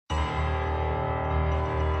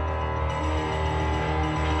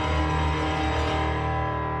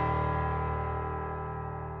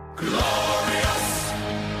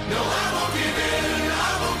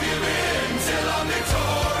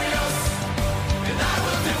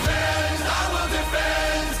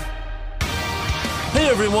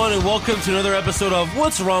everyone, and welcome to another episode of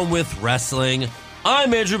What's Wrong with Wrestling.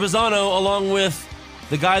 I'm Andrew Bizzano, along with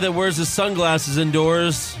the guy that wears his sunglasses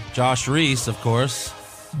indoors, Josh Reese, of course.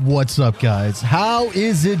 What's up, guys? How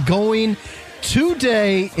is it going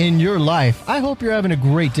today in your life? I hope you're having a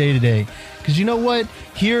great day today, because you know what?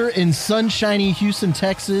 Here in sunshiny Houston,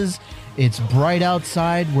 Texas, it's bright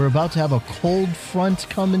outside. We're about to have a cold front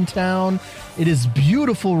come in town. It is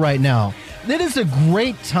beautiful right now. It is a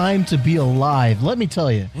great time to be alive, let me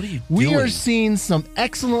tell you. What are you doing? We are seeing some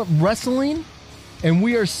excellent wrestling, and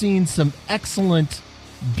we are seeing some excellent,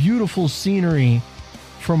 beautiful scenery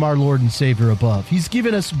from our Lord and Savior above. He's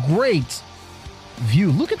given us great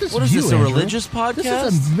view. Look at this view, What is this, a Andrew. religious podcast?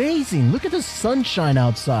 This is amazing. Look at the sunshine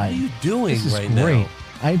outside. What are you doing This is right great. now?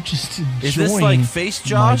 I'm just enjoying. Is this like Face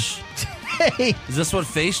Josh? Hey, Is this what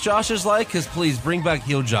Face Josh is like? Because please bring back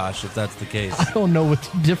Heel Josh if that's the case. I don't know what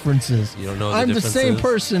the difference is. You don't know what the I'm the difference same is?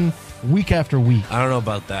 person week after week. I don't know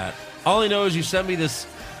about that. All I know is you sent me this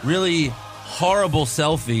really horrible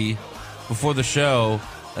selfie before the show,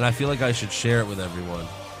 and I feel like I should share it with everyone.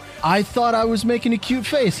 I thought I was making a cute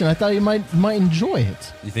face, and I thought you might enjoy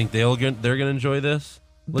it. You think they're gonna enjoy this?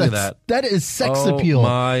 Look at that. That is sex Oh appeal.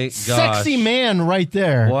 my gosh. Sexy man right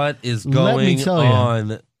there. What is Let me going tell you.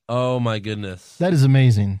 on? Oh my goodness. That is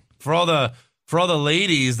amazing. For all the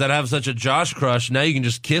ladies that have such a Josh crush, now you can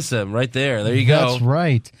just kiss him right there. There you go. That's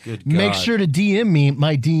right. Good Make God. sure to DM me.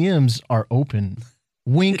 My DMs are open.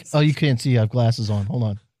 Wink. Oh, you can't see. I have glasses on. Hold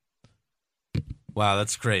on. Wow,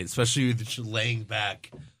 that's great. Especially with you laying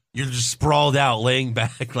back. You're just sprawled out, laying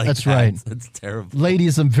back like That's that. right. That's terrible.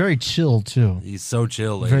 Ladies, I'm very chill, too. He's so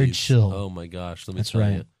chill, ladies. Very chill. Oh my gosh, let me That's tell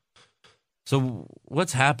right. you. So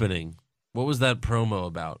what's happening? What was that promo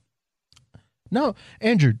about? No,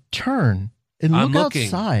 Andrew, turn and I'm look looking.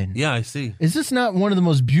 outside. Yeah, I see. Is this not one of the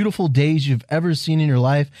most beautiful days you've ever seen in your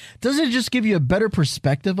life? Doesn't it just give you a better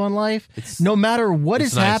perspective on life? No matter what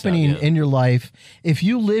it's is nice out, happening yeah. in your life, if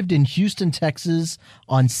you lived in Houston, Texas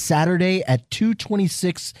on Saturday at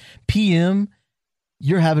 2:26 p.m.,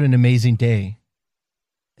 you're having an amazing day.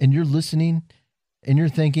 And you're listening and you're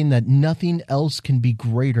thinking that nothing else can be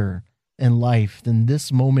greater in life than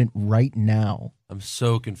this moment right now. I'm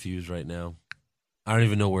so confused right now. I don't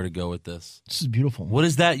even know where to go with this. This is beautiful. What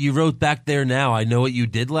is that you wrote back there now? I know what you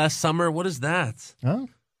did last summer. What is that? Huh?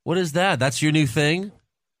 What is that? That's your new thing?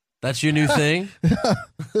 That's your new thing?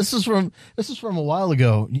 This is from a while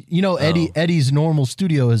ago. You know, Eddie's normal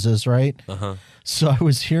studio is this, right? Uh-huh. So I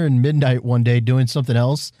was here in midnight one day doing something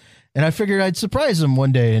else, and I figured I'd surprise him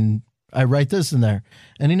one day, and I write this in there.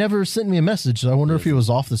 And he never sent me a message, so I wonder if he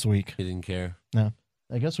was off this week. He didn't care. No.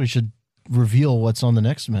 I guess we should reveal what's on the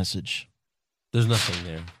next message. There's nothing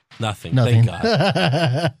there. Nothing. Nothing. Thank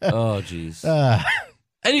God. Oh, jeez.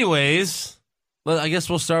 Anyways, well, I guess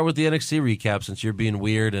we'll start with the NXT recap since you're being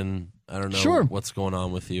weird and I don't know Sure. what's going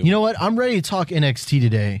on with you. You know what? I'm ready to talk NXT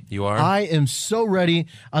today. You are? I am so ready.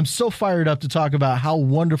 I'm so fired up to talk about how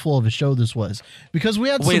wonderful of a show this was. Because we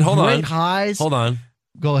had some great highs. Hold on.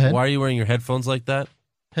 Go ahead. Why are you wearing your headphones like that?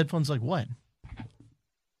 Headphones like what?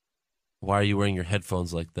 Why are you wearing your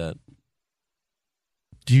headphones like that?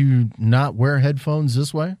 Do you not wear headphones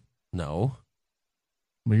this way? No.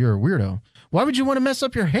 Well, you're a weirdo. Why would you want to mess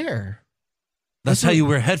up your hair? That's how you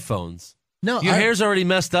wear headphones. No, Your hair's already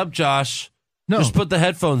messed up, Josh. No. Just put the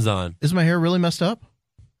headphones on. Is my hair really messed up?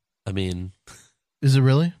 I mean, Is it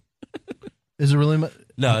really? Is it really?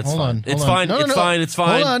 no, it's Hold fine. on, It's hold on. fine. No, It's no. fine. It's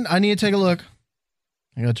fine. Hold on. I need to take a look.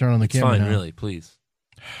 I gotta turn on the It's camera fine, now. really. Please.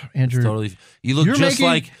 Andrew. It's totally. You look You're just making,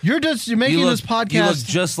 like. you're making you look, this podcast. You look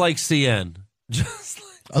just like CN. Just like.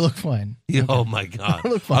 I look fine. Oh my God. I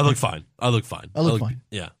look fine. I look fine. I look fine. I look fine.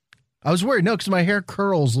 Yeah. I was worried. No, because my hair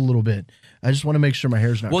curls a little bit. I just want to make sure my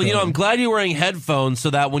hair's not. Well, you know, curling. I'm glad you're wearing headphones so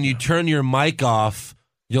that when you turn your mic off,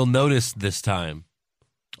 you'll notice this time.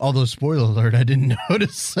 Although, spoiler alert, I didn't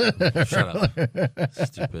notice. Shut up.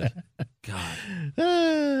 Stupid. God.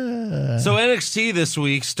 So NXT this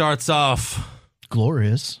week starts off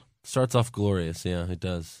Glorious. glorious. Yeah, it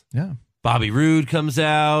does. Yeah. Bobby Roode comes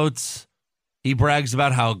out. He brags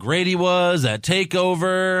about how great he was at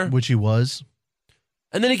TakeOver. Which he was.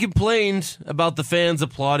 And then he complained about the fans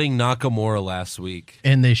applauding Nakamura last week.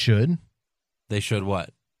 And they should They should what?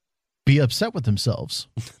 be upset with themselves.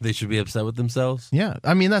 They should be upset with themselves? Yeah.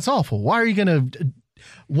 I mean, that's awful. Why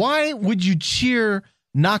would you cheer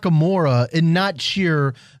Nakamura and not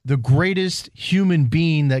cheer the greatest human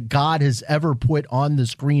being that God has ever put on the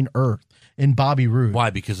screen earth in Bobby Roode? Why?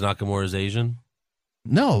 Because Nakamura is Asian?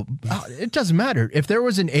 No, it doesn't matter. If there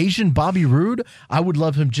was an Asian Bobby Roode, I would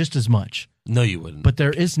love him just as much. No, you wouldn't. But there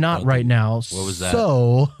is not right now. What was that?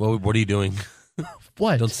 So What are you doing?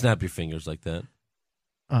 what? Don't snap your fingers like that.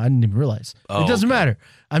 I didn't even realize. Oh, it doesn't okay. matter.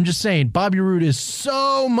 I'm just saying Bobby Roode is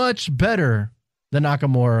so much better than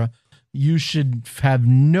Nakamura. You should have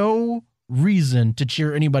no reason to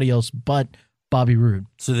cheer anybody else but Bobby Roode.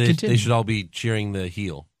 So they should all be cheering the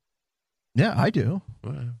heel. Yeah, I do.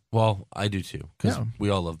 Well, I do too, because Yeah. we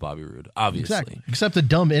all love Bobby Roode, obviously. Exactly. Except the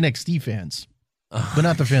dumb NXT fans, but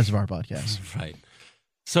not the fans of our podcast. Right.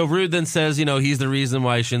 So Roode then says, he's the reason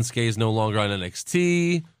why Shinsuke is no longer on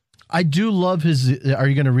NXT. I do love his. Are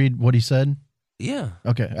you going to read what he said? Yeah.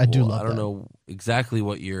 Okay, I do love I don't that. know exactly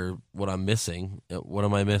what I'm missing. What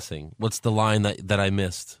am I missing? What's the line that I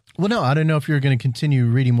missed? Well, no, I don't know if you're going to continue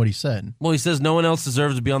reading what he said. Well, he says no one else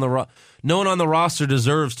deserves to be on the no one on the roster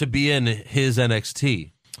deserves to be in his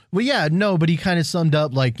NXT. Well, yeah, no, but he kind of summed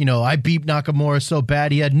up like, I beat Nakamura so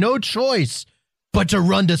bad he had no choice but to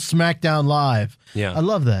run to SmackDown Live. Yeah. I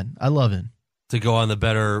love that. I love it. To go on the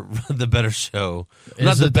better show. Is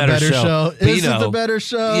Not it the better show. But Is it the better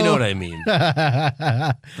show? You know what I mean.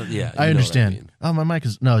 Yeah. I understand. Know what I mean. Oh, my mic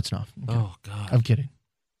is... No, it's not. Okay. Oh, God. I'm kidding.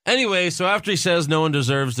 Anyway, so after he says no one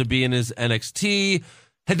deserves to be in his NXT,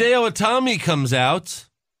 Hideo Itami comes out,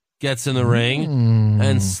 gets in the ring,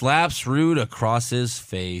 and slaps Roode across his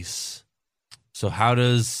face. So how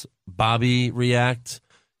does Bobby react?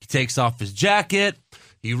 He takes off his jacket,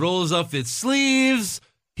 he rolls up his sleeves,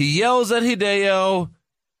 he yells at Hideo,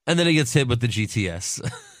 and then he gets hit with the GTS.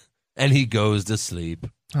 And he goes to sleep.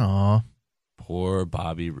 Aw. Poor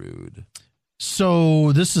Bobby Roode.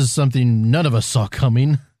 So this is something none of us saw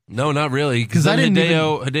coming. No, not really. Because then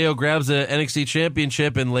Hideo grabs the NXT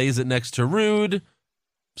championship and lays it next to Roode,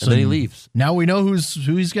 and then he leaves. Now we know who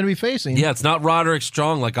he's going to be facing. Yeah, it's not Roderick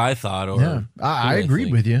Strong like I thought. Or Yeah, I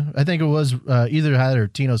agreed with you. I think it was either that or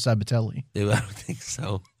Tino Sabatelli. I don't think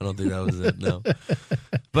so. I don't think that was it, no.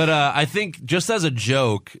 But I think just as a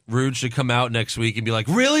joke, Roode should come out next week and be like,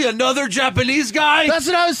 really? Another Japanese guy? That's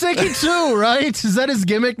what I was thinking too, right? Is that his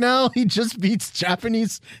gimmick now? He just beats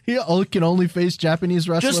Japanese. He can only face Japanese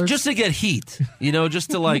wrestlers? Just to get heat.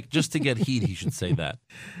 Just to get heat, he should say that.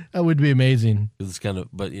 That would be amazing. It's kind of,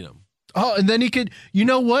 but Oh, and then he could, you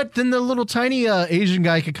know what? Then the little tiny Asian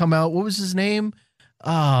guy could come out. What was his name?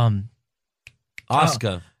 Asuka.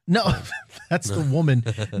 No, that's the woman.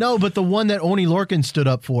 No, but the one that Oni Lorcan stood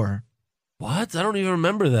up for. What? I don't even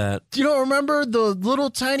remember that. Do you don't remember the little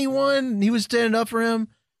tiny one? He was standing up for him.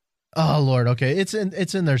 Oh Lord, okay, it's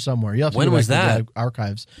in there somewhere. You have to When go back was to that? the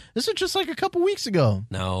archives. This was just like a couple weeks ago.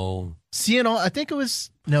 No. CNO, I think it was.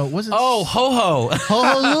 No, it wasn't. Oh, Ho Ho. Ho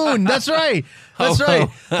Ho Loon. That's right. That's Ho Ho. right.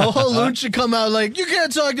 Ho Ho Loon should come out like, you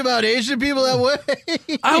can't talk about Asian people that way.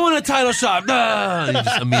 I want a title shot. Nah. He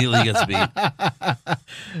just immediately gets beat.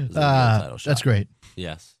 That's great.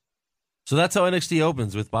 Yes. So that's how NXT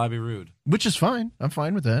opens with Bobby Roode. Which is fine. I'm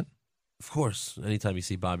fine with that. Of course. Anytime you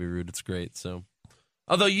see Bobby Roode, it's great. So,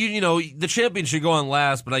 although the champion should go on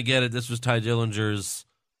last, but I get it. This was Ty Dillinger's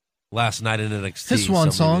last night in NXT. His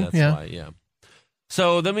swan so maybe song, that's why, yeah.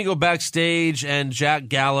 So then we go backstage, and Jack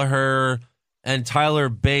Gallagher and Tyler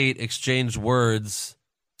Bate exchange words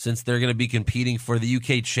since they're going to be competing for the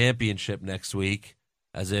UK Championship next week,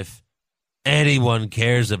 as if anyone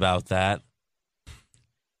cares about that.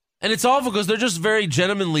 And it's awful because they're just very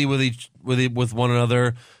gentlemanly with one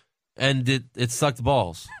another, and it sucked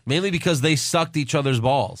balls. Mainly because they sucked each other's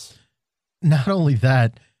balls. Not only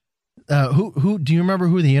that, who do you remember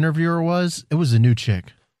who the interviewer was? It was a new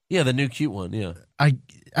chick. Yeah, the new cute one, yeah.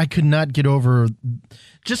 I could not get over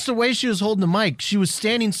just the way she was holding the mic. She was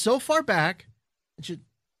standing so far back. She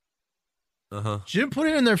didn't put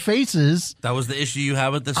it in their faces. That was the issue you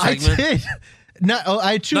have with this segment? I did. Not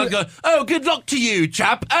go, oh, good luck to you,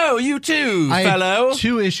 chap. Oh, you too, fellow. I had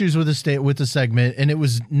two issues with the segment, and it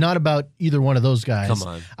was not about either one of those guys. Come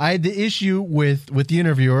on. I had the issue with the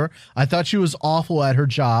interviewer. I thought she was awful at her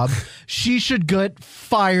job. She should get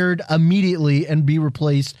fired immediately and be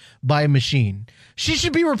replaced by a machine. She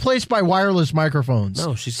should be replaced by wireless microphones.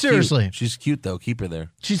 No, she's seriously. Cute. She's cute though. Keep her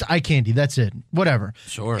there. She's eye candy. That's it. Whatever.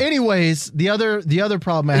 Sure. Anyways, the other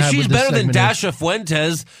problem I have she's with this better than segment Dasha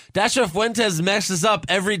Fuentes. Dasha Fuentes messes up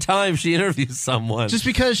every time she interviews someone. Just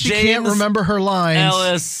because she James can't remember her lines.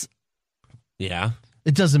 Ellis. Yeah.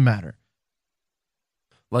 It doesn't matter.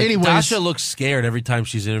 Like, anyways, Dasha looks scared every time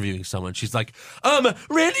she's interviewing someone. She's like,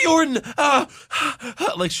 Randy Orton,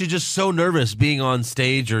 like she's just so nervous being on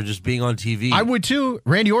stage or just being on TV. I would too.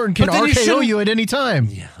 Randy Orton can RKO you at any time.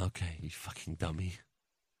 Yeah, okay, you fucking dummy.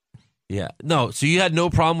 Yeah, no, so you had no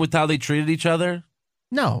problem with how they treated each other?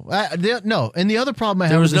 No, no. And the other problem I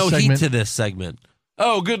have there was with no this heat segment, to this segment.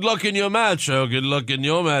 Oh, good luck in your match. Oh, good luck in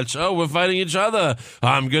your match. Oh, we're fighting each other.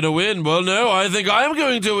 I'm going to win. Well, no, I think I'm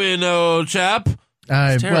going to win, oh, chap.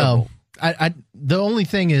 well, The only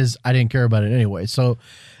thing is I didn't care about it anyway. So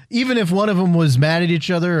even if one of them was mad at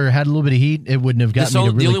each other or had a little bit of heat, it wouldn't have gotten me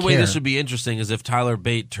to really The only way care. this would be interesting is if Tyler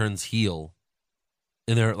Bate turns heel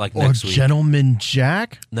in there like or next week. Gentleman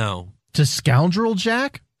Jack No. to Scoundrel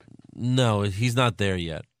Jack. No, he's not there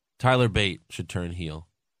yet. Tyler Bate should turn heel.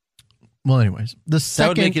 Well, anyways, the That second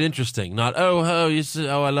would make it interesting. Not I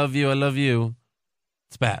love you.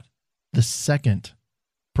 It's bad. the second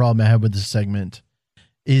problem I have with this segment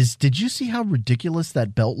is, did you see how ridiculous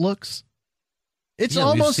that belt looks? It's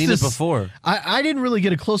almost we've seen it before. I didn't really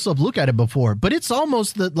get a close up look at it before, but it's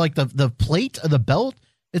almost the plate of the belt.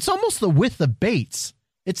 It's almost the width of Bates.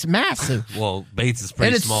 It's massive. Well, Bates is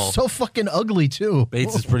pretty and small. It's so fucking ugly too.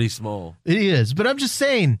 Bates is pretty small. It is, but I'm just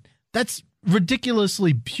saying that's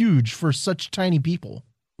ridiculously huge for such tiny people.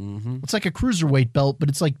 Mm-hmm. It's like a cruiserweight belt, but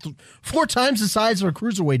it's like 4 times the size of a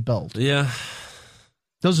cruiserweight belt. Yeah.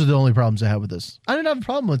 Those are the only problems I have with this. I didn't have a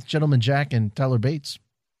problem with Gentleman Jack and Tyler Bates.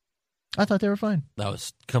 I thought they were fine.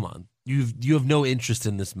 Come on. You have no interest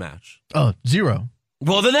in this match. Oh, zero.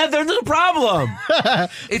 Well, then there's a problem.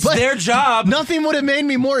 It's But their job. Nothing would have made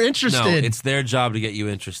me more interested. No, it's their job to get you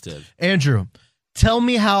interested. Andrew, tell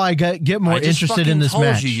me how I get more interested in this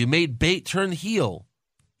match. You made Bate turn heel.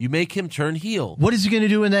 You make him turn heel. What is he going to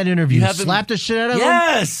do in that interview? Slap the shit out of him?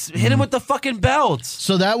 Yes! Hit him with the fucking belt.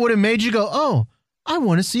 So that would have made you go, oh, I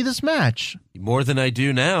want to see this match. More than I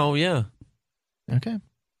do now, yeah. Okay.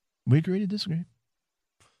 We agree to disagree.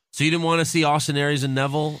 So you didn't want to see Austin Aries and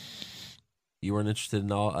Neville? You weren't interested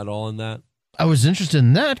at all in that? I was interested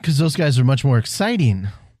in that because those guys are much more exciting.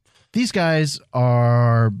 These guys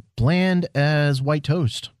are bland as white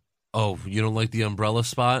toast. Oh, you don't like the umbrella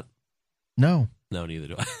spot? No. No, neither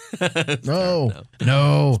do I.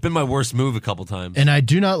 No. It's been my worst move a couple times. And I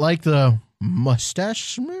do not like the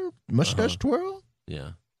mustache twirl.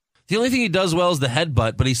 Yeah. The only thing he does well is the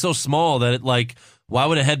headbutt, but he's so small that it why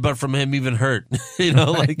would a headbutt from him even hurt?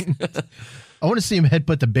 I want to see him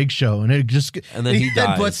headbutt the Big Show, and and then he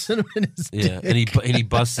dies. Headbutts him in his dick. and he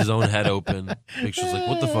busts his own head open. Big Show's like,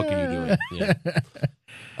 what the fuck are you doing?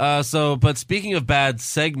 Yeah. But speaking of bad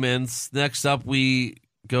segments, next up we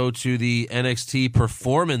go to the NXT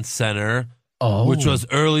Performance Center, which was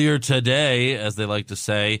earlier today, as they like to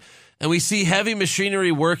say, and we see Heavy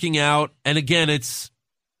Machinery working out, and again, it's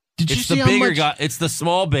the bigger guy. It's the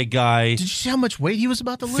small big guy. Did you see how much weight he was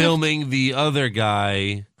about to lift? Filming the other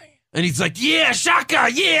guy. And he's like, yeah, shaka,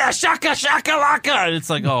 laka. And it's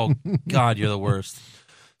like, oh, God, you're the worst.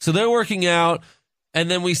 So they're working out. And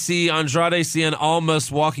then we see Andrade Cien Almas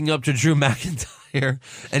walking up to Drew McIntyre.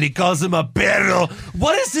 And he calls him a perro.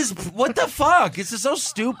 What is this? What the fuck? This is so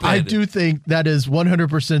stupid. I do think that is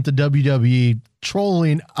 100% the WWE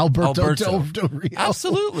trolling Alberto Del Rio.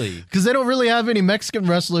 Absolutely. Because they don't really have any Mexican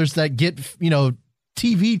wrestlers that get,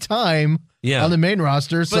 TV time on the main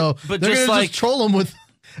roster. So but they're just going to just troll them with...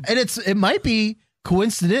 And it might be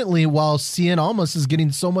coincidentally while Cien Almas is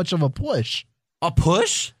getting so much of a push. A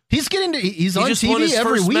push? He's on just TV won his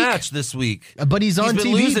every first week. match this week. But he's on been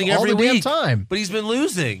TV losing all every the damn week. time. But he's been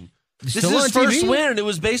losing. This is Still his on first TV? win, and it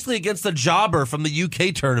was basically against a jobber from the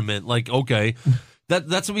UK tournament. Like, okay,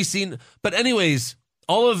 that's what we've seen. But anyways,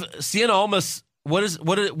 all of Cien Almas,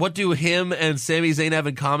 what do him and Sami Zayn have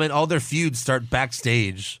in common? All their feuds start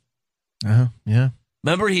backstage. Yeah.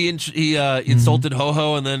 Remember he insulted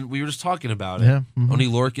Ho-Ho, and then we were just talking about it. Yeah. Only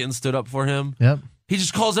Lorcan stood up for him. Yep. He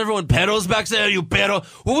just calls everyone pedos backstage. Hey, you pedo.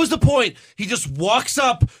 What was the point? He just walks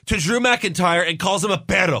up to Drew McIntyre and calls him a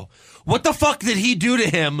pedo. What the fuck did he do to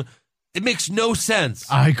him? It makes no sense.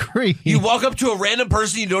 I agree. You walk up to a random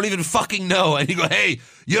person you don't even fucking know, and you go, hey,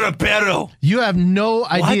 you're a pedo. You have no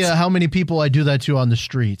idea how many people I do that to on the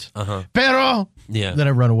street. Uh-huh. Pero! Yeah. Then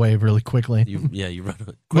I run away really quickly. You run away.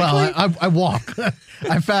 Quickly? Well, I walk.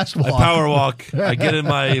 I fast walk. I power walk. I get in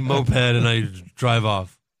my moped and I drive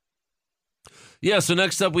off. Yeah, so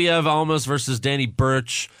next up we have Almas versus Danny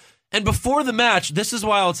Burch. And before the match, this is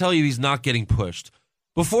why I'll tell you he's not getting pushed.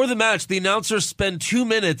 Before the match, the announcers spend 2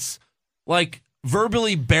 minutes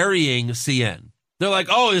verbally burying Cien. They're like,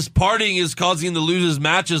 oh, his partying is causing him to lose his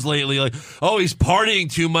matches lately. Like, oh, he's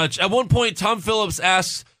partying too much. At one point, Tom Phillips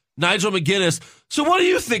asks Nigel McGuinness, so what do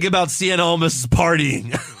you think about Cien Almas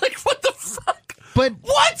partying? Like, what the fuck? But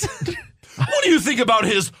what? What do you think about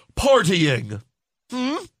his partying?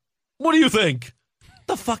 What do you think? What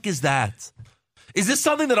the fuck is that? Is this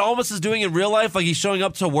something that Almas is doing in real life? Like he's showing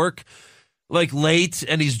up to work late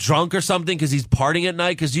and he's drunk or something because he's partying at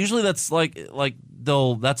night? Because usually that's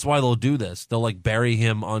that's why they'll do this. They'll bury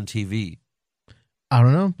him on TV. I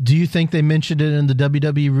don't know. Do you think they mentioned it in the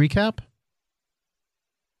WWE recap?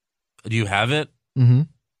 Do you have it? Mm-hmm.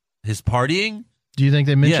 His partying? Do you think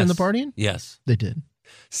they mentioned Yes. the partying? Yes. They did.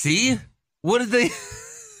 See? What did they?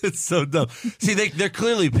 It's so dumb. See, they're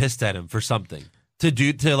clearly pissed at him for something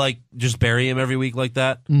to like just bury him every week like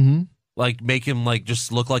that. Mm-hmm. Like make him like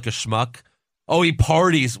just look like a schmuck. Oh, he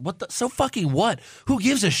parties. What the? So fucking what? Who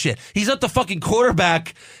gives a shit? He's not the fucking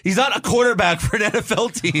quarterback. He's not a quarterback for an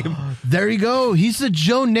NFL team. There you go. He's the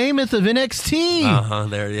Joe Namath of NXT. Uh-huh,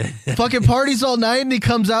 there he is. Fucking parties all night and he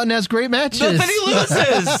comes out and has great matches. But then he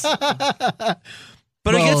loses.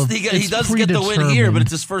 But Well, he does get the win here, but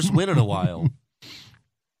it's his first win in a while.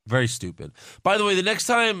 Very stupid. By the way, the next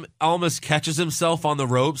time Almas catches himself on the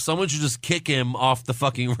ropes, someone should just kick him off the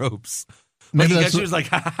fucking ropes. Like Maybe he that's gets was like,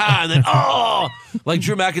 ha ha ha, and then, oh! Like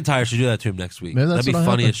Drew McIntyre should do that to him next week. Maybe that's That'd be what'll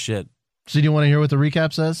funny happen. as shit. So do you want to hear what the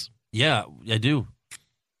recap says? Yeah, I do.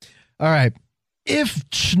 All right. If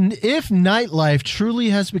nightlife truly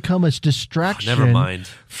has become a distraction Never mind.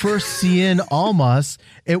 for Cien Almas,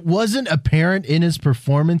 it wasn't apparent in his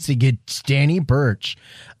performance against Danny Burch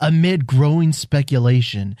amid growing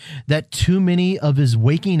speculation that too many of his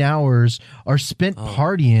waking hours are spent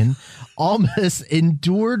partying. Almas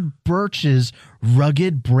endured Burch's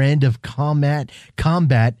rugged brand of combat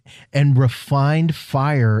and refined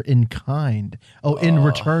fire in kind. In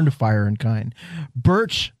returned fire in kind.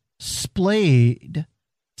 Burch splayed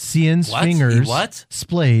Cien's fingers. What?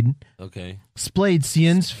 Splayed. Okay. Splayed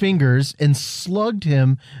Cien's fingers and slugged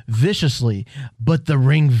him viciously, but the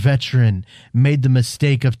ring veteran made the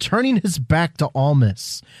mistake of turning his back to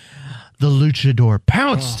Almas. The luchador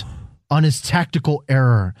pounced on his tactical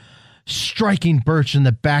error, striking Burch in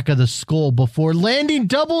the back of the skull before landing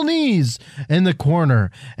double knees in the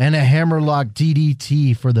corner and a hammerlock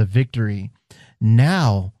DDT for the victory.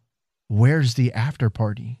 Now, where's the after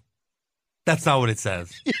party? That's not what it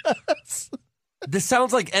says. Yes. This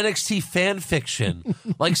sounds like NXT fan fiction.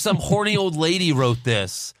 Like some horny old lady wrote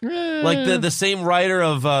this. Like the same writer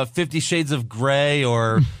of 50 Shades of Grey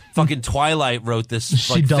or fucking Twilight wrote this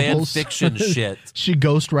like fan fiction shit. She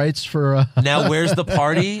ghost writes for Now where's the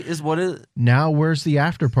party is what is Now where's the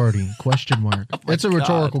after party? Question mark. It's a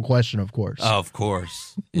rhetorical question, of course. Oh, of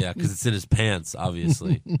course. Yeah, because it's in his pants,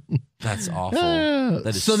 obviously. That's awful.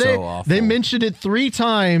 That is so awful. They mentioned it 3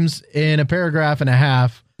 times in a paragraph and a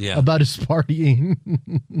half about his partying.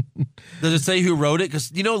 Does it say who wrote it?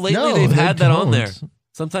 Because, lately No, they've they had that on don't. there.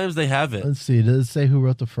 Sometimes they have it. Let's see. Does it say who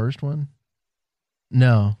wrote the first one?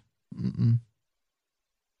 No. Mm-mm.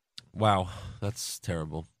 Wow, that's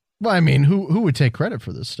terrible. Well, I mean, who would take credit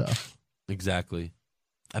for this stuff? Exactly.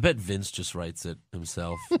 I bet Vince just writes it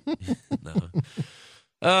himself. No.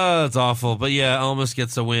 Oh, that's awful. But yeah, Almas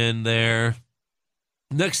gets a win there.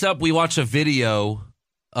 Next up, we watch a video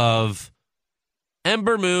of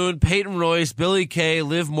Ember Moon, Peyton Royce, Billie Kay,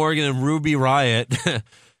 Liv Morgan, and Ruby Riott.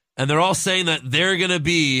 And they're all saying that they're going to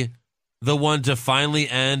be the one to finally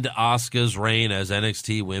end Asuka's reign as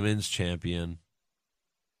NXT Women's Champion.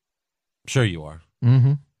 Sure you are.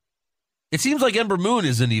 Mm-hmm. It seems like Ember Moon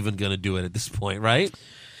isn't even going to do it at this point, right?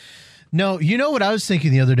 No, you know what I was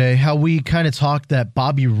thinking the other day? How we kind of talked that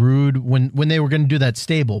Bobby Roode, when they were going to do that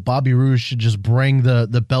stable, Bobby Roode should just bring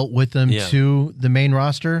the belt with them to the main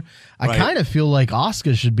roster. I kind of feel like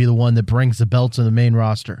Asuka should be the one that brings the belt to the main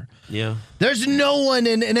roster. Yeah. There's no one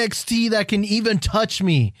in NXT that can even touch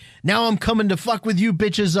me. Now I'm coming to fuck with you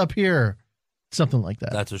bitches up here. Something like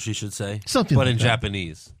that. That's what she should say. Something but like in that.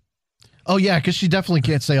 Japanese. Oh, yeah, because she definitely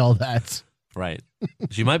can't say all that. Right.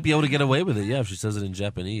 She might be able to get away with it, if she says it in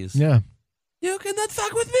Japanese. Yeah. You cannot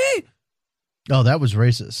fuck with me. Oh, that was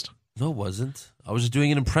racist. No, it wasn't. I was just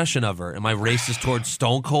doing an impression of her. Am I racist towards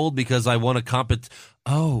Stone Cold because I want to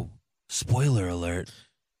Oh, spoiler alert.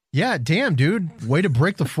 Yeah, damn, dude. Way to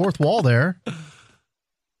break the fourth wall there.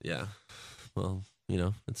 Yeah. Well,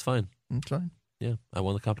 it's fine. It's fine. Yeah, I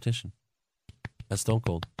won the competition. That's Stone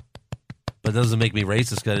Cold. But it doesn't make me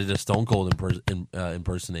racist because I did a Stone Cold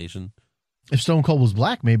impersonation. If Stone Cold was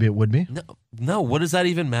black, maybe it would be. No. What does that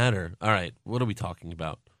even matter? All right, what are we talking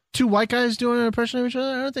about? 2 white guys doing an impression of each other?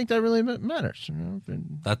 I don't think that really matters.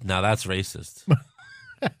 Now that's racist.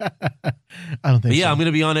 I don't think so. I'm going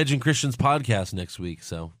to be on Edge and Christian's podcast next week,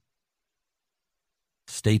 so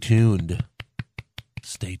stay tuned.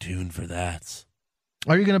 Stay tuned for that.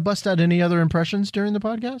 Are you going to bust out any other impressions during the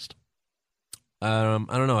podcast? I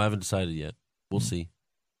don't know. I haven't decided yet. We'll see.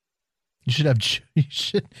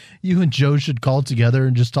 You and Joe should call together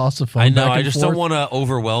and just toss a phone. I know. Back and I just forth. don't want to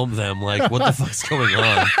overwhelm them. Like, what the fuck's going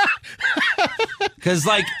on? Because,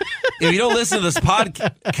 if you don't listen to this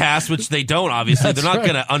podcast, which they don't, obviously, they're not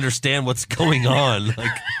going to understand what's going on.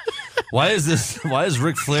 Like, Why is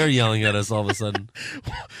Ric Flair yelling at us all of a sudden?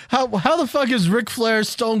 How the fuck is Ric Flair,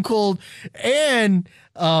 Stone Cold, and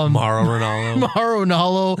Mauro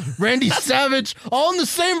Ranallo, Randy Savage all in the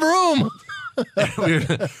same room?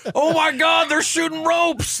 Oh my God, they're shooting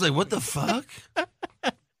ropes! Like, what the fuck?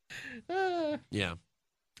 Yeah,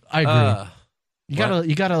 I agree.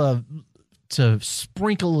 You gotta to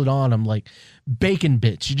sprinkle it on them like bacon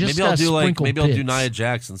bits. You just gotta sprinkle maybe I'll do bits. Nia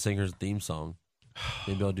Jackson sing her theme song.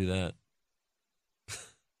 Maybe I'll do that.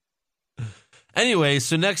 Anyway,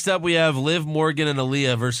 so next up we have Liv Morgan and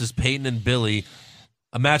Aaliyah versus Peyton and Billy,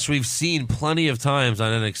 a match we've seen plenty of times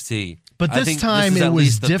on NXT. But this time this is it at was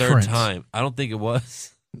least the different. Third time. I don't think it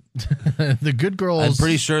was. The good girls. I'm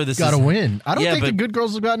pretty sure this got is a win. I don't think but the good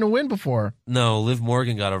girls have gotten a win before. No, Liv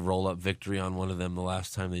Morgan got a roll-up victory on one of them the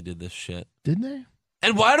last time they did this shit. Didn't they?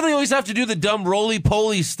 And why do they always have to do the dumb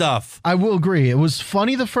roly-poly stuff? I will agree. It was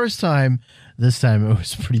funny the first time. This time it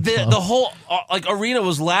was pretty dumb. The whole arena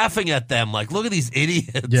was laughing at them. Like, look at these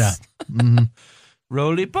idiots. Yeah. Mm-hmm.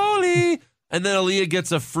 Roly-poly. And then Aaliyah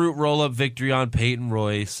gets a fruit roll-up victory on Peyton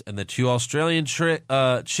Royce, and the two Australian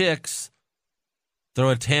chicks throw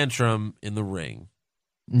a tantrum in the ring.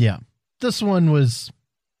 Yeah. This one was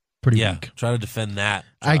pretty weak. Try to defend that,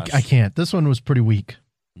 I can't. This one was pretty weak.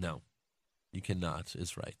 No, you cannot,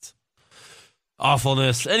 is right.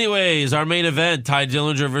 Awfulness. Anyways, our main event, Ty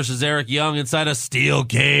Dillinger versus Eric Young inside a steel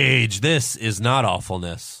cage. This is not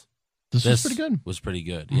awfulness. This was pretty good. Was pretty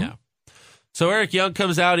good, Mm-hmm. yeah. So Eric Young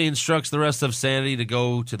comes out. He instructs the rest of Sanity to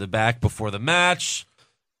go to the back before the match.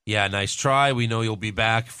 Yeah, nice try. We know you'll be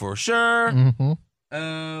back for sure. Mm-hmm.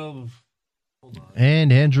 Hold on.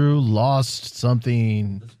 And Andrew lost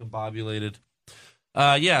something. Discombobulated.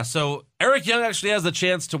 Yeah, so Eric Young actually has the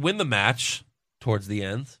chance to win the match towards the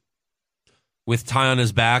end with Ty on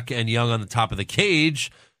his back and Young on the top of the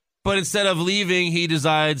cage. But instead of leaving, he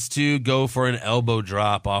decides to go for an elbow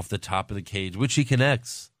drop off the top of the cage, which he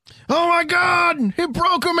connects. Oh my God! He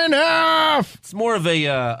broke him in half. It's more of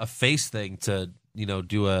a face thing to,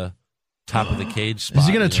 do a top of the cage spot. Is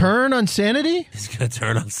he going to turn on Sanity? He's going to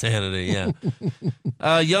turn on Sanity,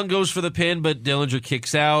 yeah. Young goes for the pin, but Dillinger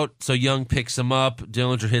kicks out. So Young picks him up.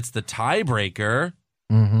 Dillinger hits the tiebreaker.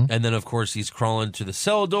 Mm-hmm. And then, of course, he's crawling to the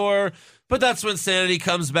cell door. But that's when Sanity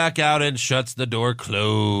comes back out and shuts the door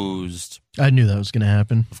closed. I knew that was going to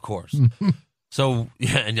happen. Of course. So,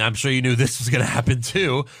 yeah, and I'm sure you knew this was going to happen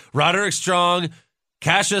too. Roderick Strong,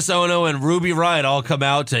 Cassius Ohno, and Ruby Riott all come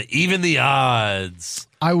out to even the odds.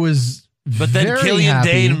 I was But then Killian happy.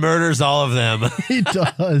 Dane murders all of them. He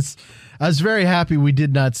does. I was very happy we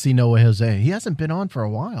did not see Noah Jose. He hasn't been on for a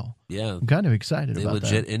while. Yeah. I'm kind of excited They about that.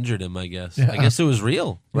 legit injured him, I guess. Yeah. I guess it was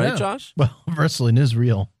real, right, Yeah. Josh? Well, wrestling is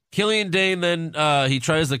real. Killian Dane then he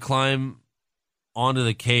tries to climb onto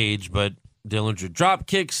the cage, but Dillinger drop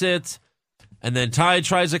kicks it. And then Ty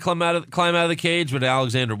tries to climb out of the cage, but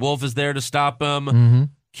Alexander Wolf is there to stop him. Mm-hmm.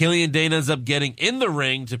 Killian Dane ends up getting in the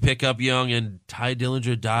ring to pick up Young, and Ty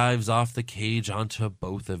Dillinger dives off the cage onto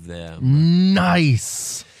both of them.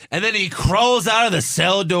 Nice. And then he crawls out of the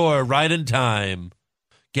cell door right in time,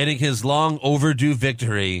 getting his long overdue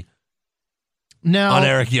victory Now, on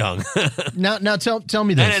Eric Young. now tell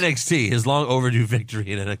me this. And NXT, his long overdue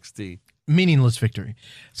victory in NXT. Meaningless victory.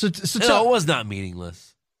 So No, it was not meaningless.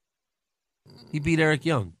 He beat Eric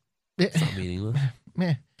Young. It's not meaningless.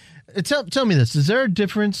 Man, tell me this. Is there a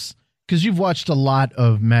difference? Because you've watched a lot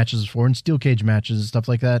of matches before, and steel cage matches and stuff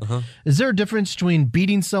like that. Uh-huh. Is there a difference between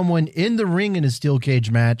beating someone in the ring in a steel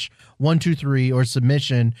cage match, 1, 2, 3, or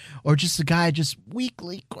submission, or just a guy just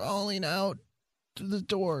weakly crawling out to the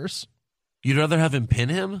doors? You'd rather have him pin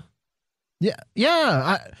him?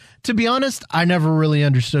 Yeah. To be honest, I never really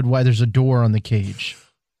understood why there's a door on the cage.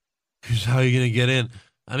 Because how are you going to get in?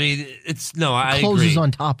 I mean, I Closes agree.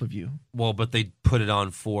 on top of you. Well, but they put it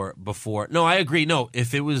on before. No, I agree. No,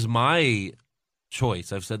 if it was my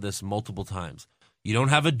choice, I've said this multiple times. You don't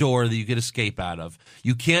have a door that you could escape out of.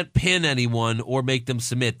 You can't pin anyone or make them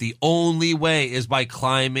submit. The only way is by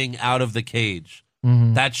climbing out of the cage.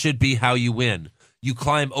 Mm-hmm. That should be how you win. You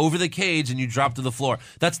climb over the cage and you drop to the floor.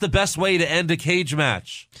 That's the best way to end a cage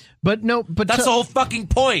match. But That's the whole fucking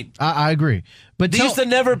point. I agree. But They used to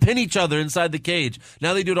never pin each other inside the cage.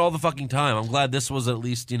 Now they do it all the fucking time. I'm glad this was at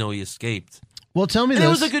least, he escaped. Well, tell me And this.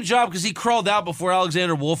 it was a good job because he crawled out before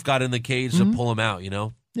Alexander Wolf got in the cage to pull him out,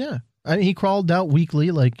 Yeah. He crawled out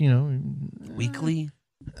weakly, Weekly?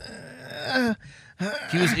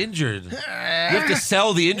 He was injured. You have to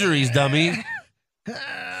sell the injuries, dummy.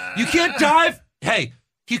 You can't dive. Hey,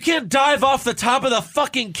 you can't dive off the top of the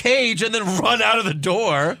fucking cage and then run out of the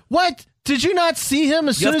door. What? Did you not see him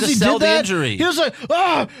as soon as he did that? Injury. He was like,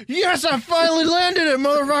 "Oh, yes, I finally landed it,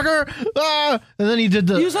 motherfucker!" And then he did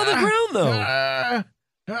the. He was on the ground though.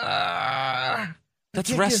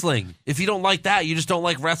 That's wrestling. If you don't like that, you just don't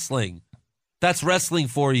like wrestling. That's wrestling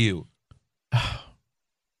for you.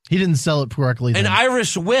 He didn't sell it correctly. An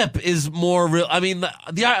Irish whip is more real. I mean,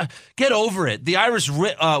 get over it. The Irish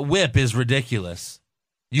whip is ridiculous.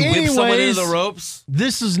 You whip someone into the ropes.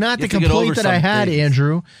 This is not the complaint that I had,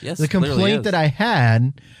 Andrew. Yes, the complaint that I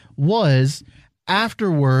had was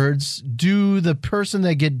afterwards. Do the person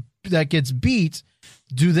that gets beat?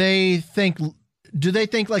 Do they think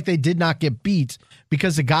like they did not get beat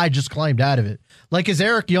because the guy just climbed out of it? Like, is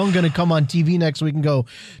Eric Young going to come on TV next week and go,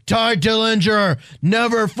 Ty Dillinger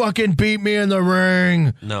never fucking beat me in the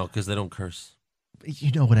ring? No, because they don't curse.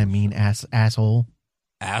 You know what I mean, asshole.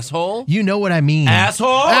 Asshole? You know what I mean.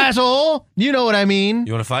 Asshole? Asshole? You know what I mean.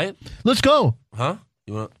 You want to fight? Let's go. Huh?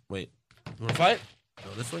 You want to fight? Go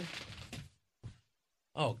this way?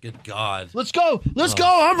 Oh, good God. Let's go. Let's go.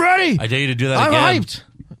 I'm ready. I dare you to do that again. I'm hyped.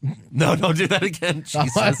 No, don't do that again.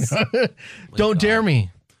 Jesus. Don't dare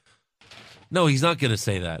me. No, he's not going to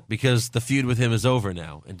say that because the feud with him is over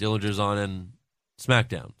now and Dillinger's on in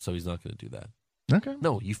SmackDown, so he's not going to do that. Okay.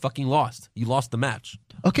 No, you fucking lost. You lost the match.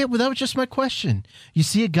 Okay, well, that was just my question. You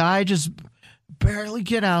see a guy just barely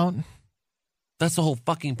get out. That's the whole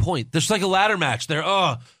fucking point. There's like a ladder match. They're,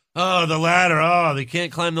 the ladder. Oh, they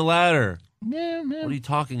can't climb the ladder. Yeah, man. What are you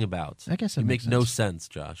talking about? I guess that makes no sense,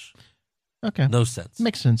 Josh. Okay. No sense.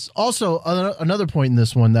 Makes sense. Also, another point in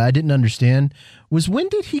this one that I didn't understand was when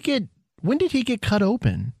did he get cut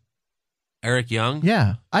open? Eric Young?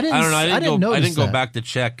 Yeah. I don't know. I didn't go back to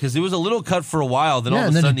check because it was a little cut for a while. Then all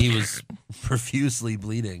of a sudden he was profusely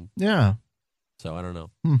bleeding. Yeah. So I don't know.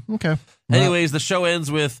 Okay. Anyways, the show ends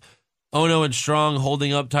with Ono and Strong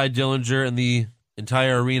holding up Ty Dillinger and the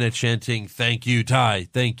entire arena chanting, "Thank you, Ty.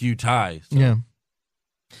 Thank you, Ty." So. Yeah.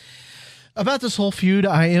 About this whole feud,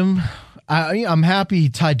 I'm happy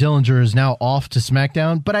Ty Dillinger is now off to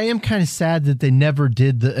SmackDown, but I am kind of sad that they never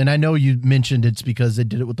did and I know you mentioned it's because they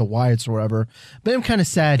did it with the Wyatts or whatever, but I'm kind of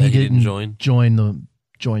sad he didn't join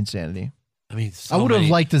Sanity. I mean, I would have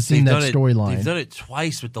liked to see that storyline. They've done it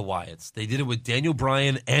twice with the Wyatts. They did it with Daniel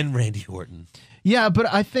Bryan and Randy Orton. Yeah, but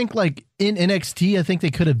I think like in NXT, I think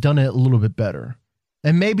they could have done it a little bit better.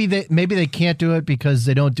 And maybe they can't do it because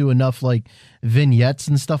they don't do enough like vignettes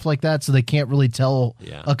and stuff like that, so they can't really tell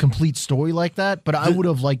a complete story like that. But I would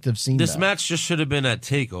have liked to have seen this match. Just should have been at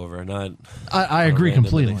Takeover, not. I agree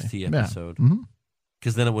completely. NXT episode,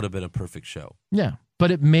 because then it would have been a perfect show. Yeah, but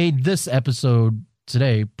it made this episode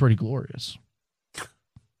today pretty glorious.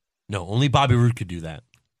 No, only Bobby Roode could do that.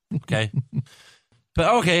 Okay. But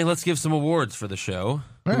okay, let's give some awards for the show.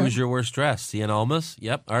 Who's your worst dressed? Cien Almas?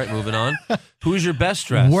 Yep. All right, moving on. Who's your best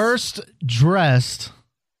dressed? Worst dressed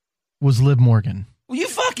was Liv Morgan. Well, you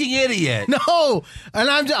fucking idiot. No, and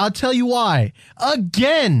I'll tell you why.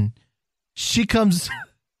 Again, she comes.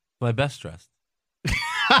 My best dressed.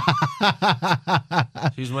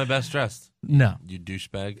 She's my best dressed. No. You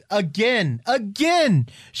douchebag. Again,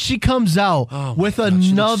 she comes out with God,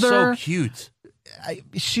 another. She looks so cute.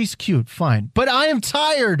 She's cute, fine. But I am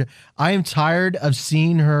tired. I am tired of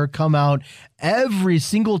seeing her come out every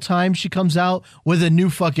single time she comes out with a new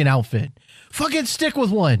fucking outfit. Fucking stick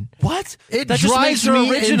with one. What? That drives me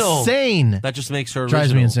insane. That just makes her original.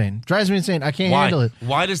 Drives me insane. I can't handle it.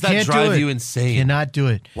 Why does that drive you insane? Cannot do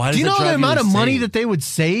it. Why does do you know the amount of money insane? that they would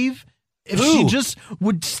save if she just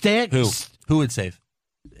would stand? Who would save?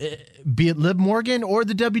 Be it Liv Morgan or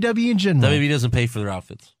the WWE in general. WWE doesn't pay for their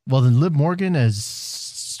outfits. Well, then Liv Morgan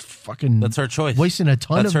is fucking. That's her choice. Wasting a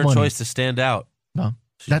ton of money. That's her choice to stand out. No,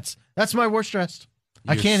 that's my worst dressed.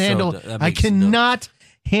 I can't handle. I cannot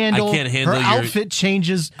handle. Her outfit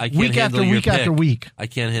changes week after week after week. I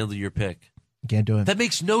can't handle your pick. Can't do it. That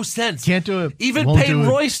makes no sense. Can't do it. Even Peyton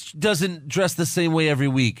Royce doesn't dress the same way every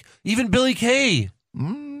week. Even Billie Kay.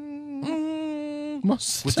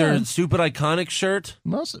 With their stupid iconic shirt.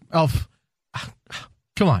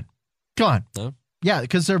 Come on. No? Yeah,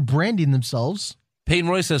 because they're branding themselves. Peyton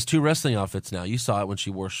Royce has 2 wrestling outfits now. You saw it when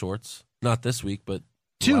she wore shorts. Not this week, but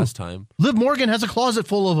 2 last time. Liv Morgan has a closet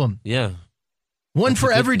full of them. Yeah. One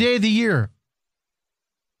for every day of the year.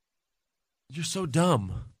 You're so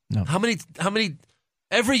dumb. No. How many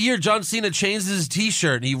every year John Cena changes his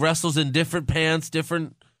t-shirt and he wrestles in different pants,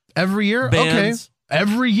 different every year? bands. Okay.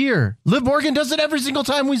 Every year. Liv Morgan does it every single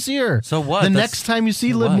time we see her. So what? The next time you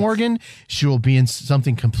see Liv Morgan, she will be in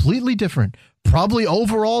something completely different Probably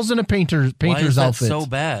overalls and a painter's Why is that outfit. so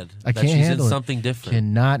bad? I that can't she's handle in it. something different.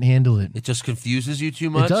 Cannot handle it. It just confuses you too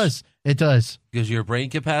much. It does. Because your brain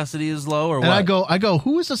capacity is low, or And what? I go.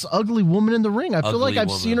 Who is this ugly woman in the ring? I feel like Ugly I've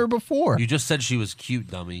woman. seen her before. You just said she was cute,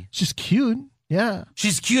 dummy. She's cute. Yeah,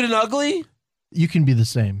 She's cute and ugly? you can be the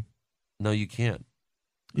same. No, you can't.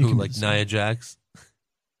 You Who, can be like the same. Nia Jax?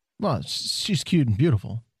 Well, she's cute and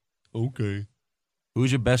beautiful. Okay.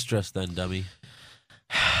 Who's your best dressed then, dummy?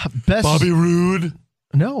 Best Roode.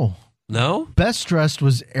 No. No? Best dressed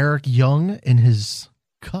was Eric Young in his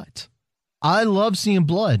cut. I love seeing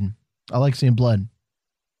blood. I like seeing blood.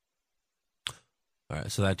 All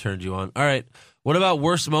right, so that turned you on. All right. What about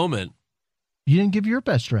worst moment? You didn't give your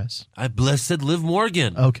best dress. I blessed Liv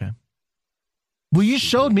Morgan. Okay. Well, you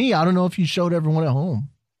showed me. I don't know if you showed everyone at home.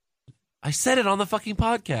 I said it on the fucking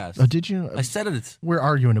podcast. Oh, did you? I said it. We're